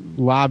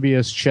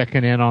lobbyists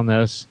checking in on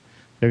this.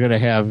 They're going to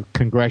have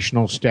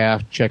congressional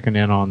staff checking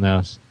in on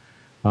this.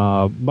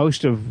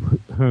 Most of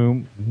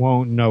whom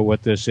won't know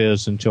what this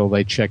is until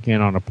they check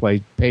in on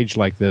a page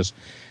like this,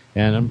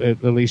 and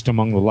at least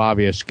among the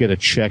lobbyists, get a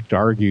check to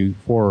argue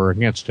for or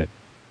against it.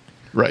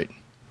 Right.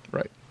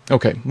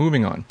 Okay,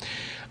 moving on.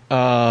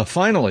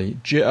 Finally,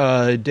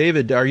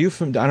 David, are you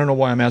from? I don't know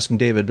why I'm asking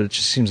David, but it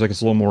just seems like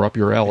it's a little more up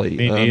your alley.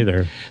 Me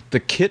neither. The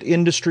Kit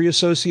Industry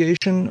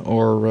Association,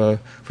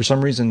 or for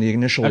some reason the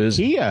initial is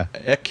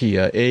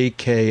EKIA,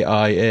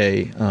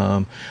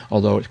 AKIA.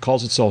 Although it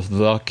calls itself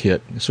the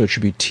Kit, so it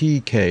should be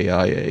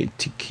TKIA,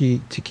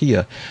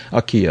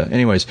 AKIA.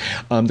 Anyways,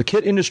 the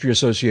Kit Industry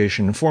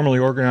Association, formerly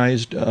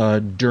organized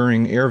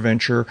during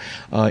AirVenture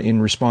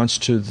in response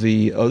to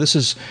the.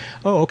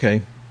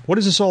 Okay. What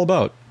is this all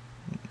about?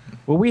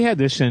 Well, we had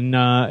this in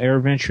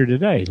AirVenture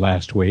Today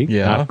last week,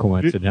 not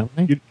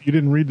coincidentally. You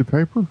didn't read the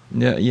paper?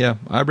 Yeah.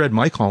 I read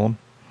my column.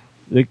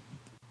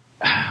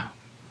 And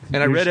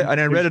I read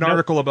an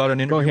article about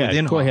an interview with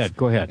Inhofe.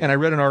 Go ahead. And I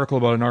read an article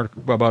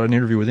about an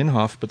interview with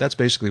Inhofe, but that's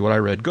basically what I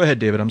read. Go ahead,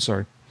 David. I'm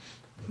sorry.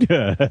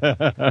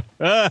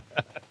 Hang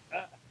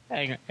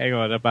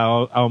on.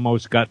 I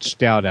almost got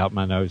stout out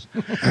my nose.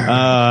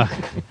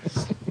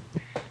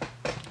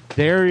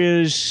 There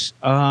is,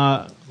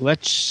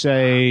 let's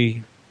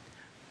say,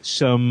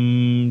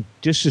 some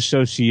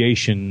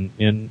disassociation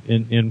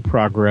in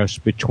progress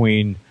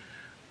between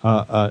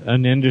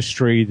an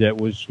industry that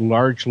was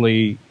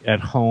largely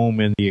at home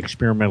in the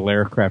Experimental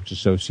Aircraft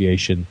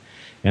Association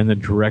and the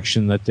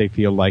direction that they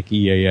feel like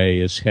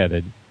EAA is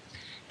headed.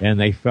 And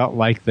they felt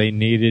like they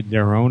needed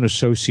their own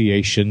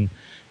association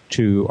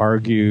to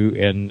argue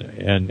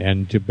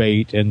and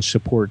debate and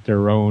support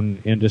their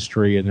own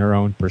industry and their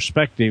own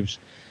perspectives,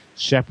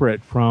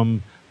 separate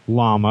from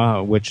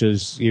LAMA, which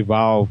has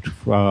evolved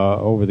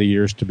over the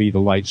years to be the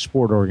Light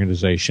Sport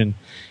Organization,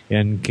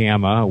 and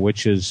GAMA,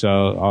 which has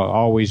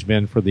always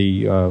been for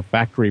the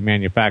factory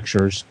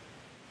manufacturers,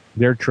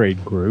 their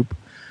trade group.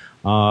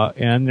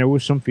 And there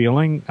was some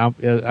feeling,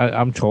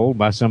 I'm told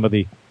by some of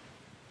the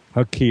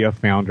AKIA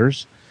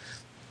founders,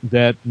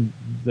 that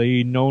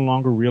they no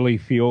longer really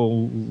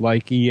feel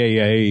like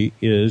EAA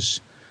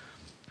is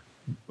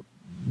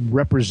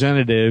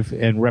representative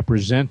and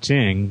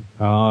representing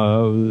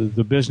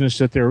the business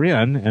that they're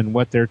in and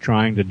what they're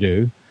trying to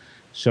do.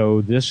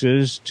 So this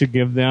is to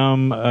give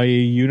them a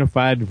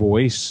unified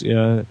voice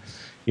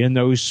in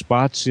those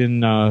spots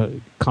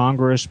in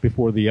Congress,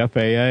 before the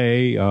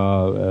FAA,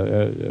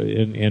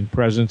 in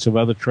presence of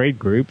other trade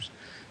groups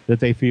that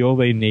they feel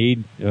they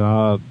need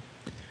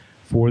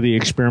for the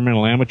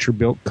experimental amateur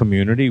built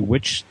community,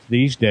 which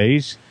these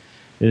days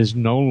is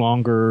no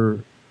longer,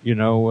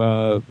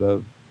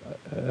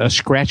 a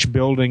scratch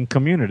building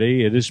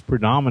community. It is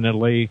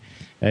predominantly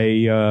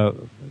you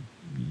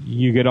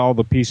get all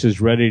the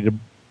pieces ready to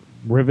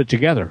rivet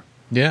together.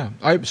 Yeah.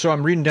 So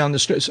I'm reading down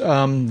this.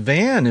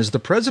 Van is the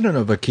president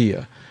of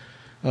IKEA.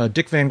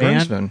 Dick Van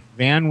Grunsven.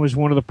 Van was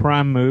one of the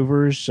prime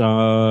movers.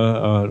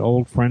 An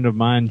old friend of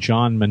mine,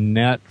 John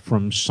Manette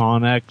from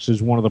Sonex,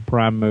 is one of the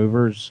prime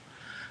movers.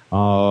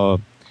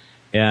 And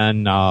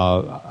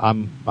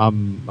I'm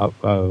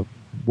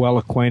well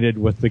acquainted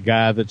with the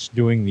guy that's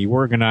doing the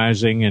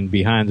organizing and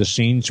behind the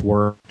scenes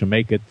work to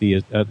make it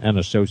an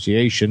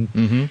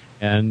association,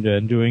 and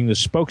doing the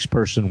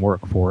spokesperson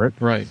work for it.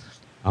 Right.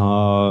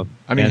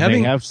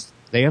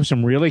 They have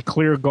some really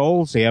clear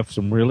goals. They have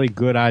some really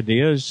good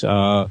ideas.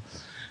 But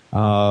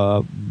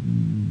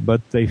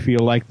they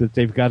feel like that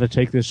they've got to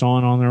take this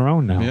on their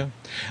own now. Yeah.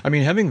 I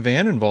mean, having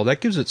Van involved,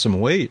 that gives it some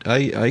weight.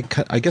 I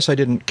guess I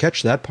didn't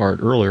catch that part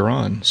earlier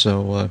on.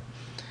 So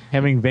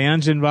having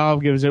Vans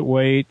involved gives it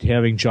weight.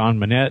 Having John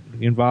Manette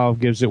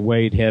involved gives it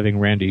weight. Having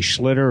Randy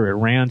Schlitter at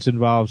Rands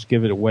involved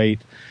give it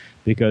weight,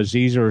 because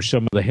these are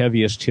some of the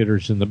heaviest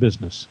hitters in the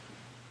business.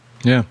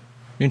 Yeah.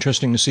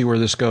 Interesting to see where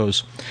this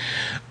goes.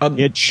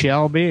 It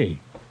shall be.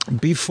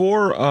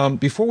 Before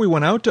we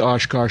went out to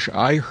Oshkosh,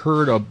 I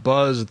heard a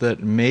buzz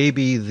that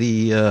maybe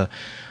the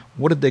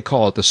what did they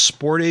call it? The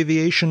Sport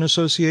Aviation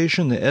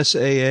Association, the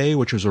SAA,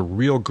 which was a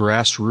real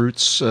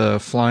grassroots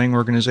flying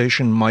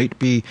organization, might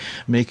be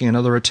making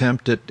another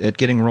attempt at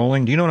getting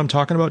rolling. Do you know what I'm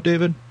talking about,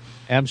 David?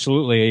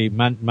 Absolutely.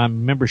 My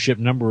membership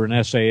number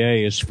in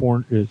SAA is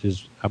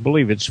I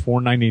believe it's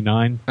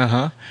 499.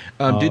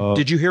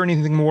 Did you hear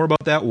anything more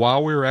about that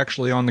while we were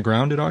actually on the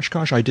ground at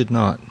Oshkosh? I did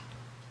not.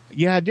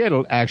 Yeah, I did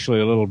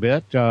actually a little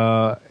bit,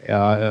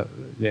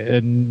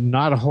 and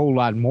not a whole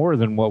lot more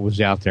than what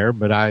was out there.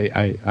 But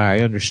I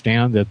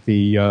understand that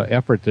the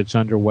effort that's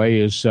underway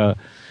is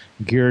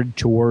geared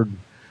toward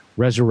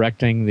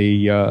resurrecting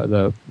the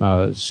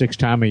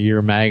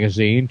 6-time-a-year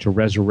magazine, to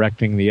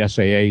resurrecting the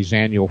SAA's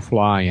annual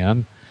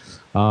fly-in,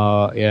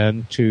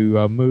 and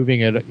to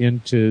moving it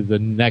into the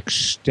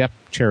next step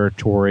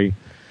territory,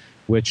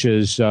 which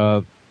is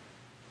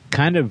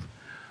kind of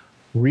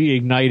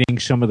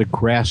reigniting some of the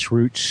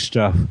grassroots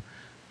stuff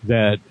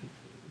that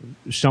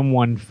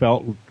someone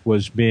felt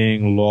was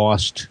being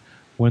lost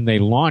when they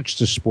launched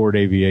the Sport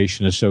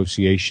Aviation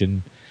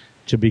Association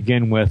to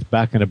begin with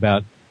back in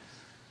about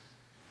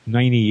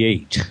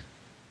 98.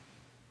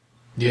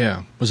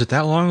 Yeah. Was it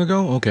that long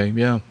ago? Okay.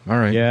 Yeah. All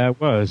right. Yeah, it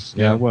was.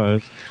 Yeah, it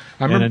was.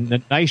 And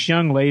a nice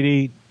young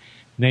lady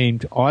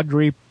named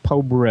Audrey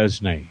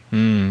Pobresny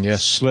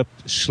yes.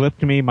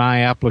 slipped me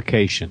my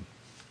application.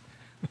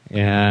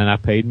 And I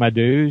paid my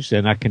dues,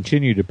 and I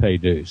continue to pay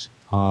dues.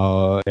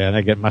 And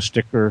I get my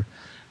sticker.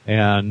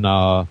 And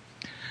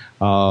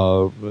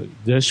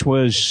this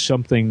was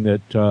something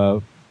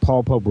that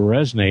Paul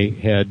Pobresny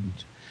had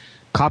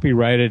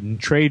copyrighted and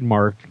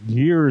trademarked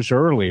years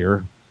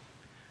earlier,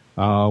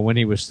 when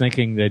he was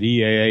thinking that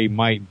EAA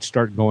might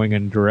start going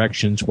in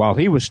directions while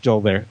he was still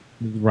there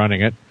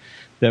running it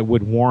that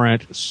would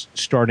warrant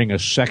starting a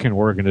second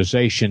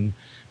organization.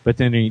 But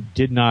then he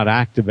did not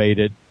activate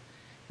it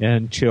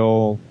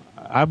until,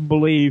 I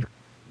believe,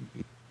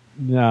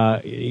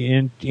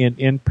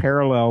 in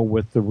parallel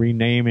with the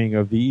renaming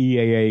of the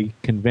EAA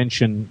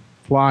convention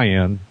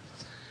fly-in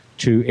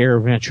to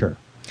AirVenture.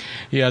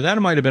 Yeah, that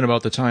might have been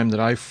about the time that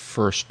I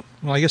first.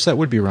 Well, I guess that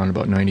would be around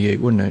about 98,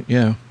 wouldn't it?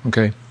 Yeah.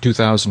 Okay.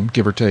 2000,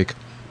 give or take.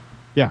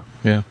 Yeah.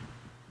 Yeah.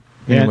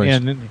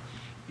 And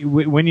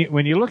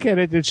when you look at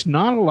it, it's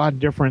not a lot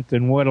different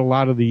than what a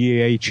lot of the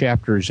EAA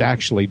chapters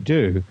actually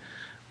do.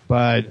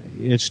 But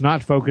it's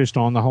not focused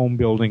on the home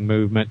building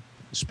movement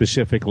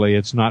specifically.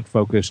 It's not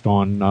focused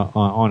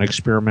on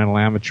experimental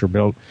amateur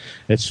build.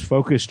 It's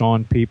focused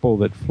on people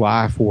that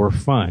fly for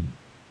fun.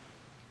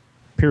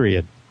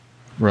 Period.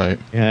 Right.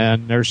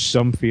 And there's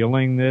some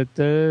feeling that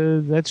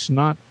that's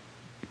not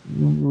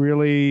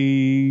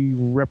really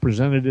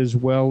represented as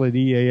well at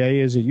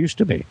EAA as it used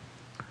to be.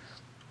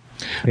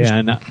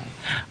 And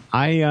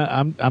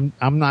I'm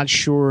not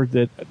sure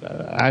that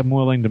I'm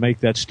willing to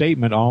make that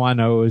statement. All I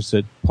know is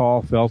that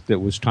Paul felt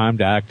it was time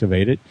to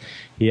activate it.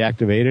 He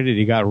activated it.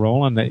 He got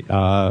rolling.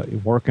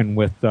 Working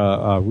with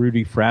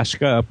Rudy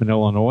Frasca up in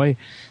Illinois,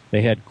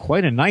 they had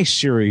quite a nice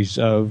series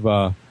of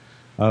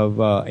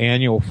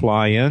annual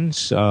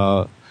fly-ins,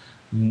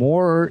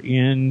 more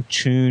in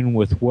tune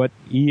with what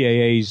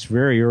EAA's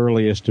very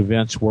earliest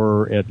events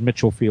were at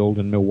Mitchell Field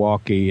in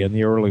Milwaukee and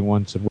the early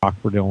ones in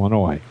Rockford,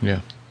 Illinois.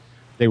 Yeah.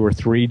 They were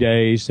 3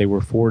 days. They were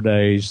 4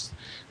 days.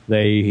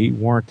 They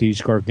weren't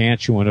these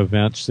gargantuan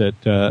events that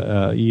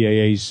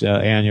EAA's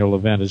annual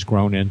event has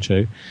grown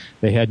into.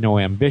 They had no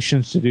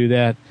ambitions to do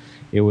that.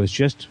 It was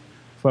just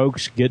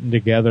folks getting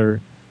together,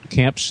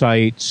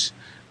 campsites,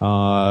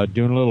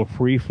 doing a little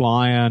free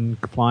flying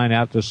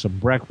out to some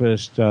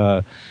breakfast,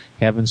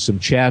 having some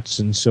chats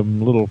and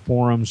some little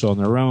forums on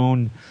their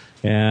own,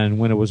 and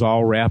when it was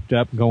all wrapped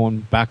up, going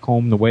back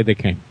home the way they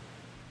came.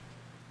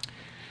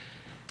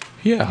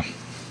 Yeah,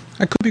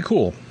 that could be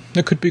cool.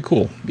 That could be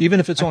cool,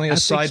 even if it's only a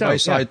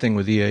side-by-side thing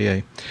with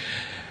EAA.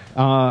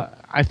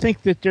 I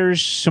think that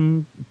there's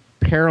some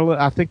parallel.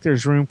 I think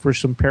there's room for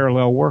some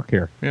parallel work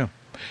here. Yeah.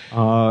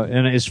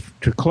 And as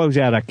to close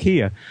out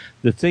IKEA,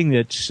 the thing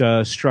that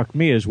struck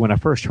me is when I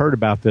first heard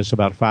about this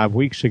about 5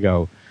 weeks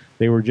ago,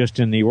 they were just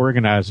in the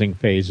organizing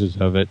phases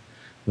of it.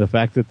 The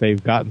fact that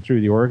they've gotten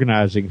through the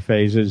organizing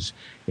phases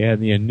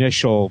and the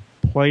initial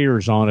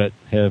players on it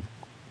have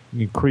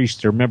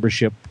increased their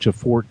membership to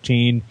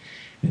 14,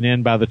 and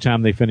then by the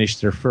time they finish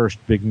their first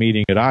big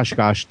meeting at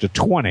Oshkosh to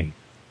 20.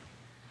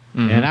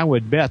 Mm-hmm. And I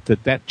would bet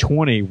that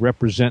 20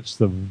 represents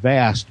the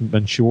vast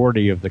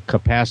majority of the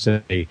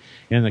capacity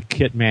in the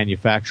kit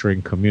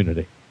manufacturing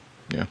community.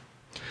 Yeah.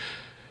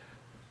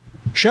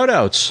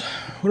 Shout-outs.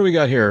 What do we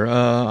got here?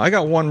 I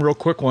got one real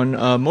quick one.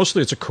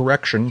 Mostly it's a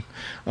correction,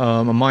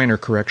 a minor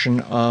correction.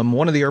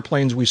 One of the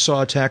airplanes we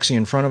saw taxi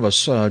in front of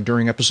us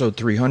during episode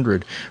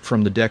 300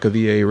 from the deck of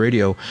EA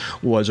Radio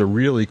was a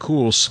really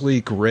cool,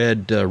 sleek,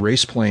 red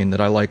race plane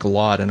that I like a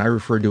lot, and I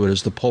referred to it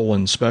as the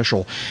Poland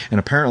Special. And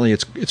apparently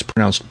it's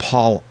pronounced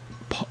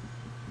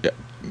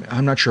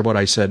I'm not sure what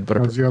I said, but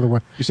what's the other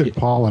one? You said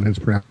Poland. It's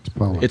pronounced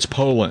Poland. It's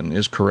Poland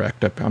is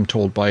correct. I'm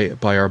told by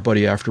our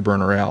buddy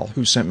Afterburner Al,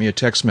 who sent me a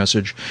text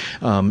message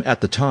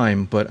at the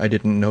time, but I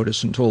didn't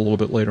notice until a little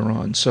bit later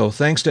on. So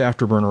thanks to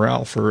Afterburner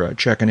Al for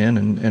checking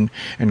in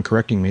and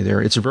correcting me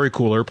there. It's a very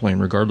cool airplane,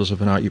 regardless of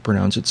how you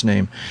pronounce its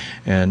name.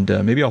 And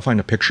maybe I'll find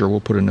a picture. We'll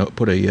put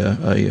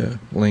a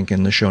link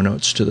in the show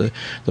notes to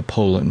the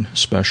Poland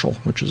Special,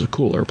 which is a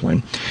cool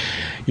airplane.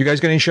 You guys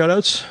got any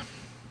shout-outs?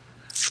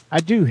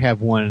 I do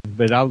have one,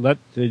 but I'll let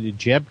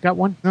Jeb got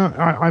one. No,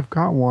 I've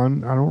got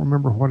one. I don't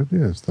remember what it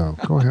is, though.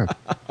 Go ahead.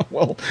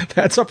 Well,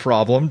 that's a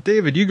problem.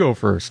 David, you go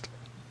first.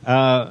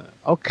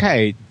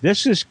 Okay,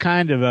 this is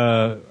kind of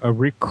a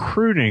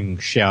recruiting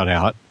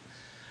shout-out.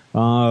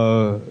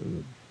 Over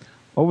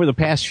the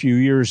past few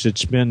years,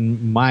 it's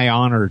been my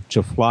honor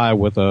to fly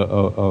with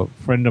a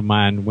friend of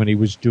mine when he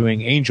was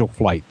doing angel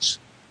flights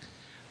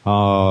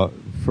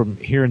from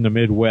here in the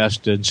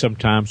Midwest and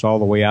sometimes all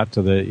the way out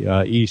to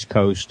the East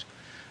Coast.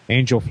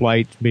 Angel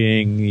Flight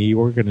being the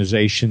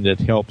organization that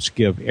helps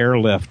give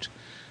airlift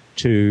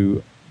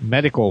to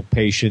medical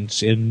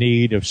patients in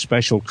need of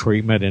special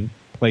treatment in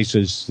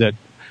places that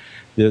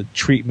the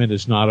treatment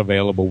is not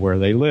available where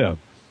they live.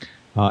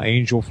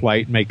 Angel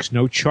Flight makes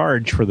no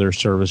charge for their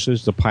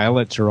services. The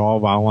pilots are all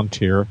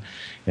volunteer,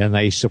 and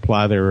they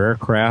supply their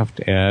aircraft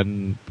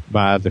and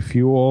buy the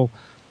fuel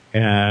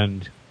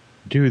and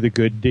do the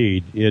good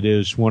deed. It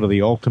is one of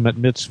the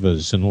ultimate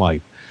mitzvahs in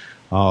life.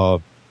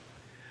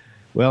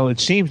 Well, it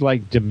seems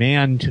like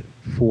demand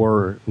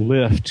for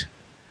lift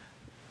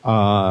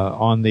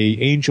on the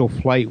Angel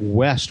Flight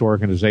West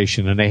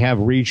organization, and they have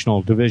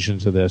regional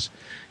divisions of this,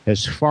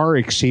 has far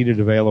exceeded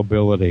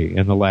availability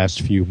in the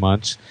last few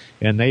months.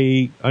 And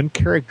they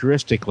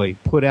uncharacteristically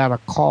put out a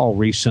call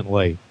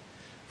recently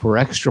for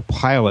extra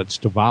pilots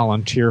to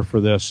volunteer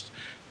for this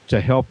to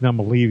help them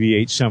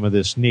alleviate some of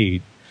this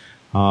need,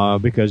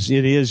 because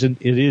it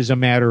is a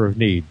matter of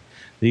need.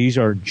 These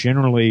are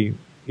generally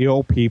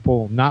ill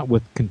people, not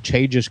with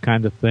contagious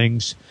kind of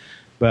things,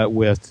 but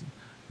with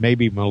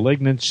maybe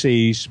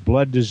malignancies,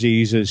 blood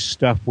diseases,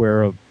 stuff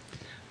where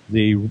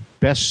the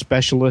best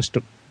specialists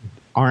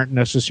aren't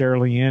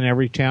necessarily in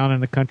every town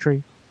in the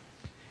country.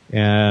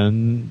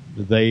 And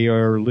they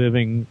are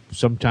living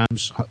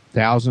sometimes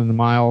thousands of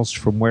miles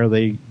from where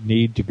they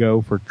need to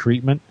go for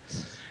treatment.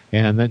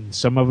 And then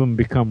some of them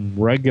become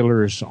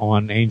regulars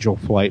on Angel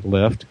Flight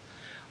Lift,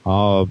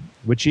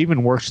 which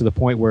even works to the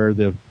point where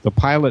the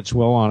pilots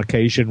will on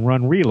occasion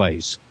run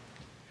relays,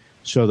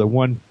 so that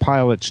one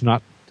pilot's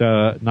not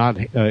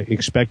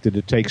expected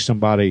to take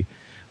somebody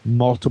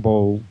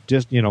multiple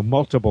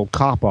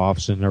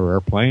cop-offs in their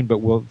airplane, but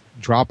will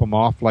drop them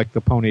off like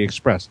the Pony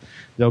Express.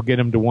 They'll get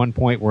them to one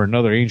point where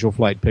another Angel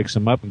Flight picks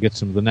them up and gets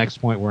them to the next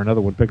point where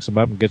another one picks them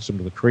up and gets them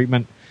to the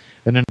treatment,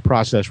 and then the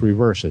process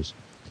reverses.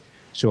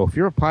 So if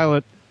you're a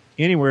pilot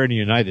anywhere in the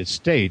United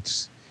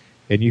States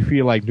and you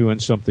feel like doing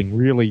something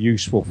really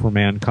useful for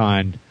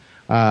mankind,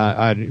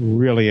 I'd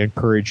really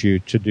encourage you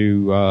to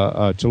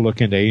to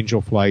look into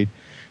Angel Flight.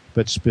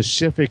 But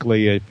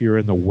specifically, if you're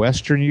in the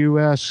Western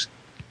U.S.,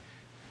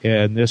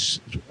 and this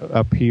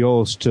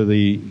appeals to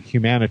the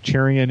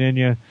humanitarian in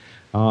you,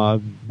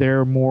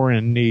 they're more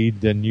in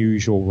need than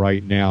usual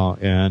right now,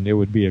 and it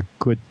would be a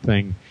good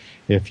thing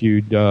if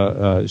you'd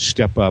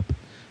step up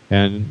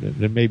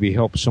and maybe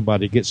help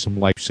somebody get some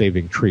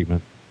life-saving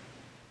treatment.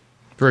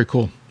 Very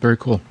cool. Very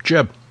cool.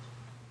 Jeb.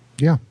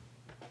 Yeah.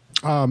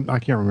 I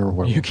can't remember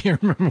what it You was.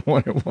 can't remember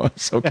what it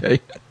was. Okay.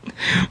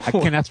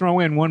 Can I throw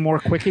in one more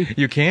quickie?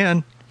 You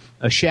can.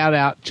 A shout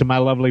out to my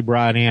lovely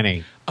bride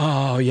Annie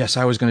Oh, yes,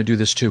 I was going to do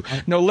this too.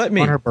 No, let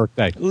me. on her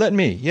birthday. Let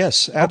me.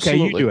 Yes,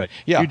 absolutely. Okay, you do it.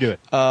 Yeah. You do it.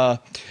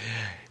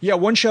 Yeah,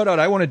 one shout out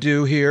I want to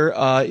do here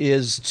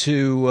is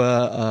to,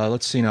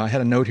 let's see now, I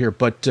had a note here,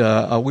 but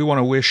we want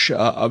to wish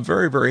a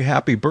very, very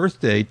happy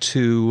birthday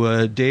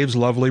to Dave's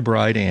lovely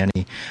bride,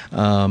 Annie,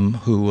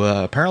 who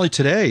apparently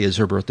today is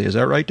her birthday. Is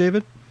that right,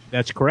 David?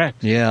 That's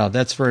correct. Yeah,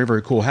 that's very,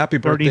 very cool. Happy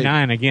birthday.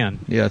 39 again.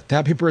 Yeah,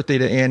 happy birthday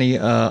to Annie.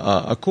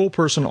 A cool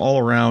person all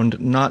around,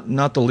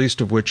 not the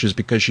least of which is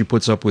because she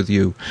puts up with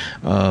you.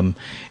 Obviously.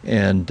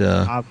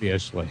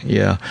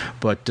 Yeah,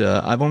 but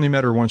I've only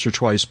met her once or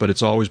twice, but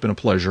it's always been a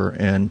pleasure,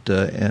 and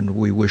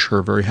we wish her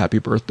a very happy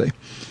birthday.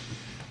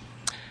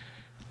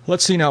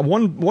 Let's see now.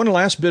 One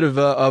last bit of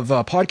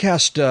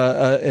podcast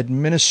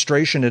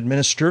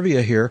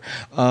administrivia here.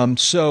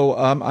 So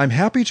I'm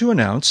happy to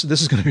announce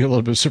this is going to be a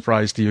little bit of a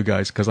surprise to you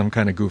guys because I'm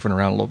kind of goofing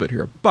around a little bit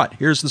here. But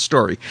here's the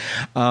story.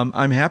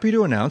 I'm happy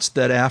to announce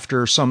that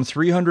after some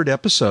 300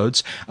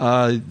 episodes,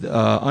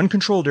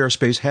 Uncontrolled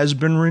Airspace has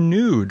been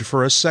renewed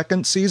for a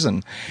second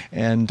season,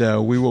 and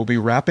we will be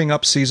wrapping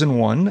up season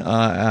 1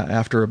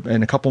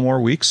 in a couple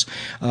more weeks,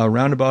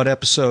 round about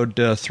episode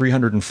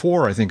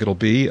 304, I think it'll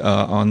be,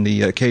 on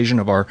the occasion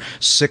of our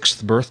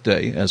 6th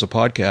birthday as a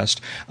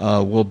podcast,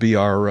 will be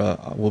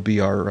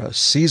our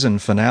season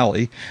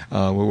finale,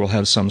 where we'll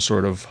have some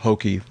sort of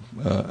hokey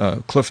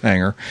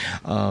cliffhanger,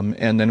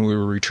 and then we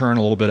will return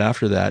a little bit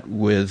after that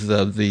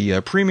with the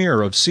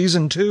premiere of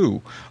season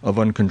 2 of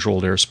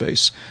Uncontrolled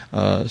Airspace.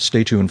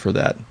 Stay tuned for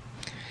that.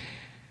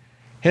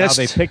 Now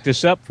they picked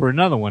us up for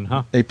another one,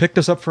 huh? They picked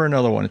us up for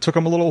another one. It took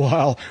them a little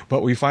while,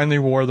 but we finally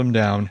wore them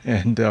down,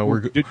 and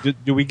we're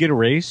Do we get a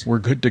raise? we're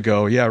good to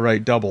go. Yeah,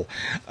 right, double.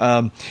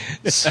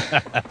 That's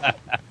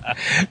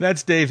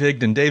Dave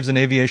Higdon. Dave's an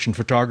aviation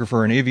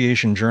photographer, an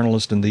aviation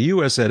journalist, and the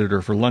U.S.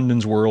 editor for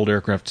London's World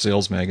Aircraft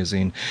Sales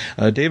magazine.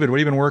 David, what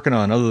have you been working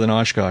on other than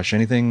Oshkosh?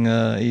 Anything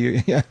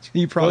you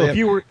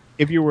probably Well,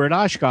 if you were at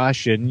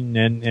Oshkosh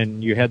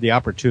and you had the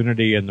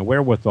opportunity and the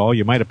wherewithal,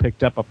 you might have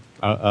picked up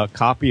a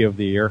copy of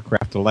the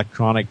Aircraft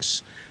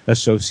Electronics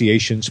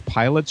Association's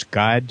Pilot's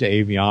Guide to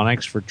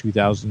Avionics for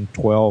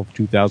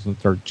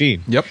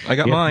 2012-2013. Yep, I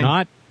got mine. If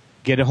not,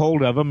 get a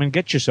hold of them and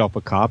get yourself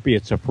a copy.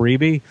 It's a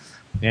freebie,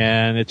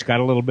 and it's got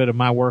a little bit of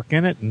my work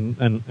in it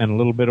and a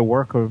little bit of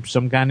work of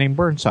some guy named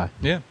Burnside.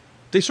 Yeah.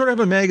 They sort of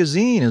have a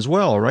magazine as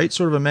well, right?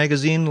 Sort of a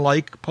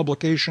magazine-like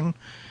publication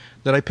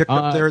that I picked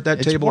up there at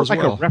that table as well.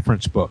 It's more like a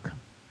reference book.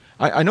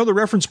 I know the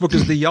reference book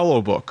is the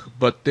yellow book,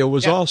 but there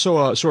was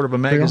also a sort of a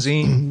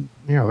magazine.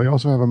 They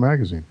also have a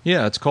magazine.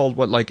 Yeah, it's called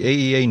like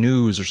AEA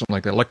News or something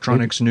like that,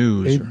 Electronics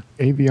News. Or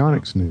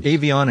Avionics News.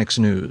 Avionics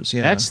News,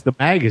 yeah. That's the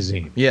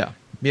magazine. Yeah,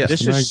 yes.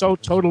 This is so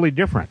totally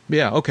different.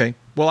 Yeah, okay.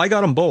 Well, I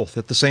got them both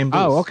at the same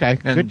booth. Oh, okay.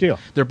 And good deal.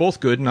 They're both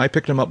good, and I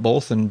picked them up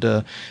both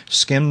and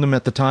skimmed them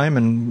at the time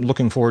and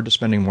looking forward to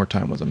spending more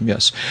time with them,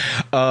 yes.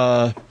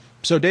 So,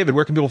 David,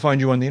 where can people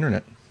find you on the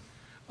Internet?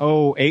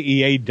 Oh,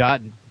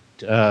 AEA.net.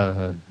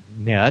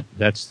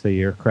 That's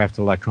the Aircraft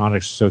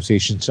Electronics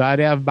Association site.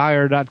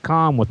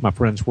 Avbuyer.com with my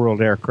friends World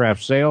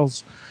Aircraft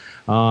Sales.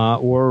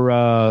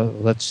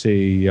 Let's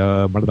see.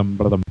 Got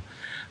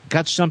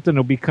something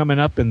that'll be coming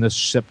up in the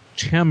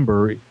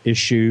September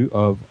issue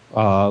of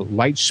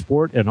Light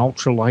Sport and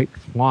Ultralight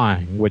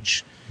Flying,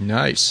 which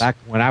Nice. back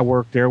when I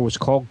worked there was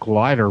called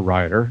Glider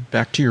Rider.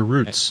 Back to your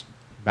roots.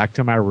 Back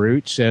to my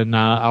roots, and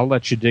I'll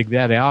let you dig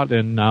that out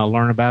and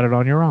learn about it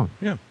on your own.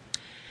 Yeah.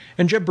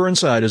 And Jeb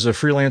Burnside is a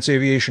freelance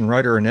aviation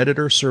writer and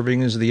editor,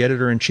 serving as the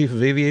editor-in-chief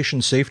of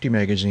Aviation Safety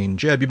magazine.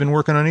 Jeb, you been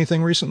working on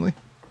anything recently?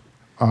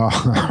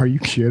 Are you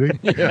kidding?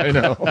 Yeah, I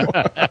know.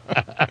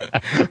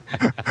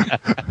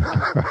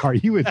 Are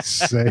you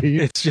insane?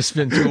 It's just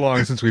been too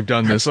long since we've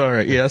done this. All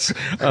right, yes.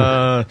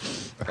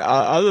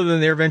 Other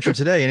than Air Venture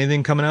Today,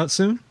 anything coming out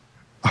soon?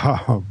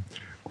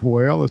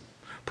 Well,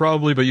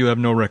 Probably, but you have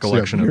no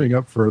recollection I'm of it. gearing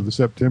up for the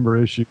September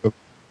issue of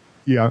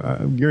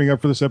I'm gearing up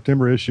for the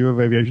September issue of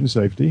Aviation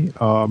Safety.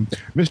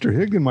 Mr.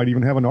 Higdon might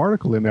even have an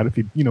article in that if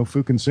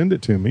Fu can send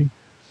it to me.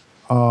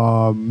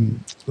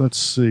 Let's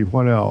see,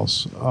 what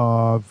else?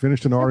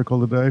 Finished an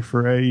article today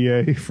for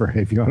AEA, for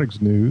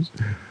Avionics News.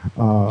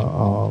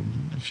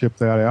 Shipped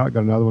that out.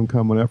 Got another one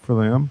coming up for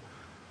them.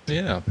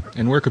 Yeah.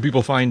 And where could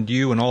people find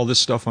you and all this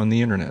stuff on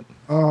the Internet?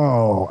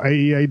 Oh,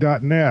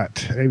 AEA.net,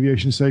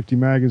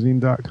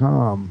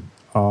 aviationsaftymagazine.com.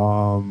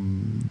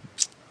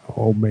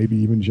 Maybe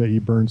even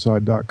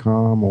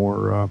jeburnside.com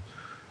or,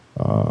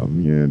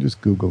 just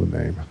Google the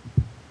name.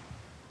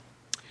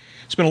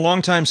 It's been a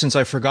long time since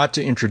I forgot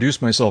to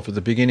introduce myself at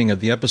the beginning of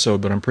the episode,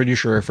 but I'm pretty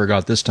sure I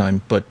forgot this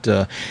time. But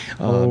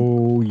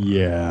oh,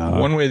 yeah.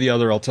 One way or the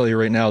other, I'll tell you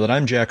right now that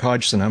I'm Jack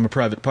Hodgson. I'm a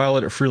private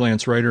pilot, a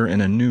freelance writer, and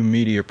a new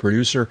media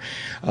producer.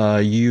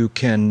 You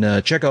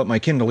can check out my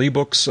Kindle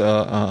ebooks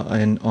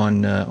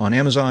on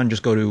Amazon.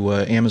 Just go to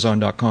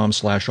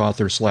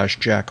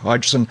amazon.com/author/Jack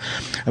Hodgson.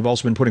 I've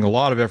also been putting a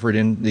lot of effort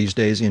in these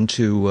days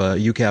into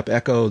UCAP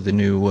Echo, the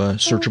new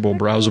searchable,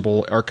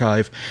 browsable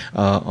archive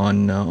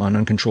on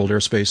uncontrolled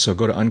airspace. So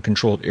go to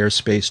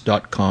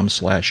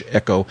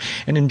uncontrolledairspace.com/echo.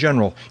 And in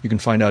general, you can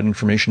find out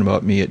information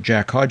about me at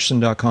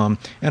jackhodgson.com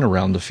and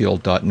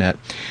aroundthefield.net.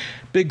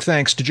 Big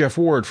thanks to Jeff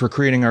Ward for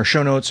creating our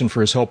show notes and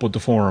for his help with the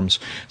forums.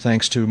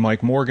 Thanks to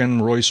Mike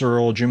Morgan, Royce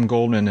Earl, Jim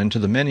Goldman, and to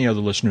the many other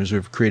listeners who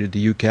have created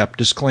the UCAP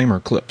disclaimer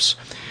clips.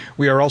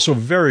 We are also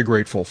very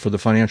grateful for the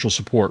financial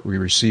support we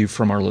receive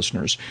from our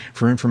listeners.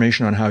 For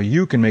information on how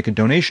you can make a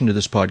donation to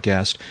this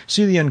podcast,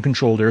 see the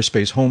Uncontrolled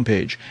Airspace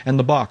homepage and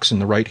the box in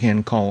the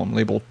right-hand column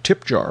labeled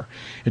Tip Jar.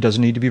 It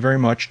doesn't need to be very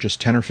much, just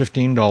 $10 or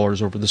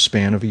 $15 over the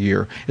span of a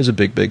year is a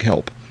big, big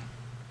help.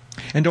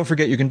 And don't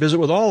forget, you can visit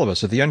with all of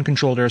us at the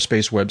Uncontrolled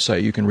Airspace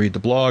website. You can read the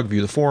blog,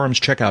 view the forums,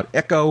 check out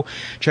Echo,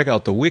 check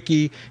out the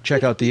wiki,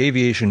 check out the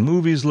aviation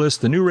movies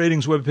list, the new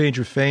ratings webpage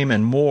of Fame,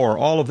 and more.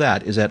 All of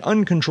that is at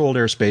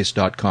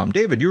uncontrolledairspace.com.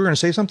 David, you were going to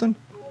say something?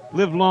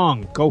 Live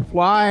long, go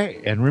fly,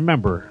 and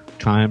remember,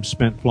 time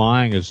spent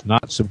flying is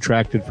not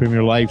subtracted from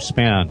your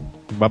lifespan.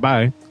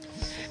 Bye-bye.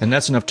 And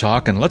that's enough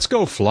talking. Let's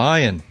go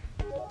flying.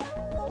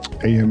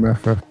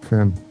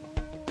 AMFFN.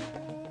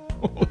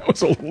 Oh, that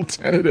was a little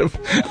tentative.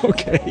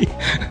 Okay.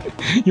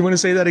 You want to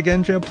say that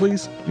again, Jeb,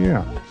 please?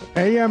 Yeah.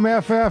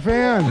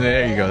 AMFFN.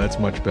 There you go. That's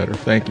much better.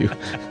 Thank you.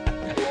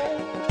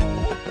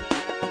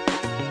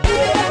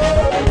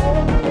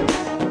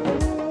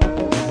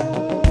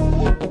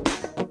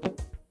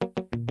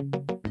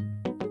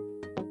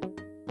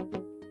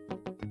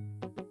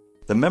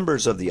 The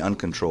members of the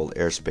Uncontrolled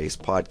Airspace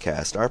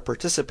podcast are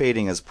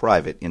participating as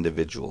private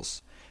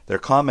individuals. Their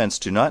comments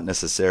do not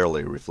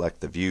necessarily reflect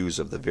the views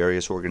of the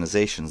various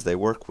organizations they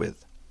work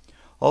with.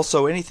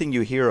 Also, anything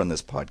you hear on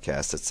this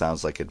podcast that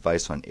sounds like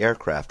advice on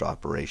aircraft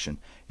operation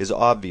is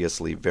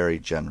obviously very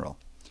general.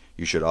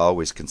 You should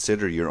always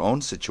consider your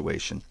own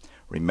situation,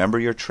 remember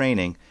your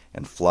training,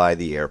 and fly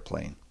the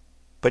airplane.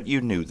 But you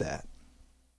knew that.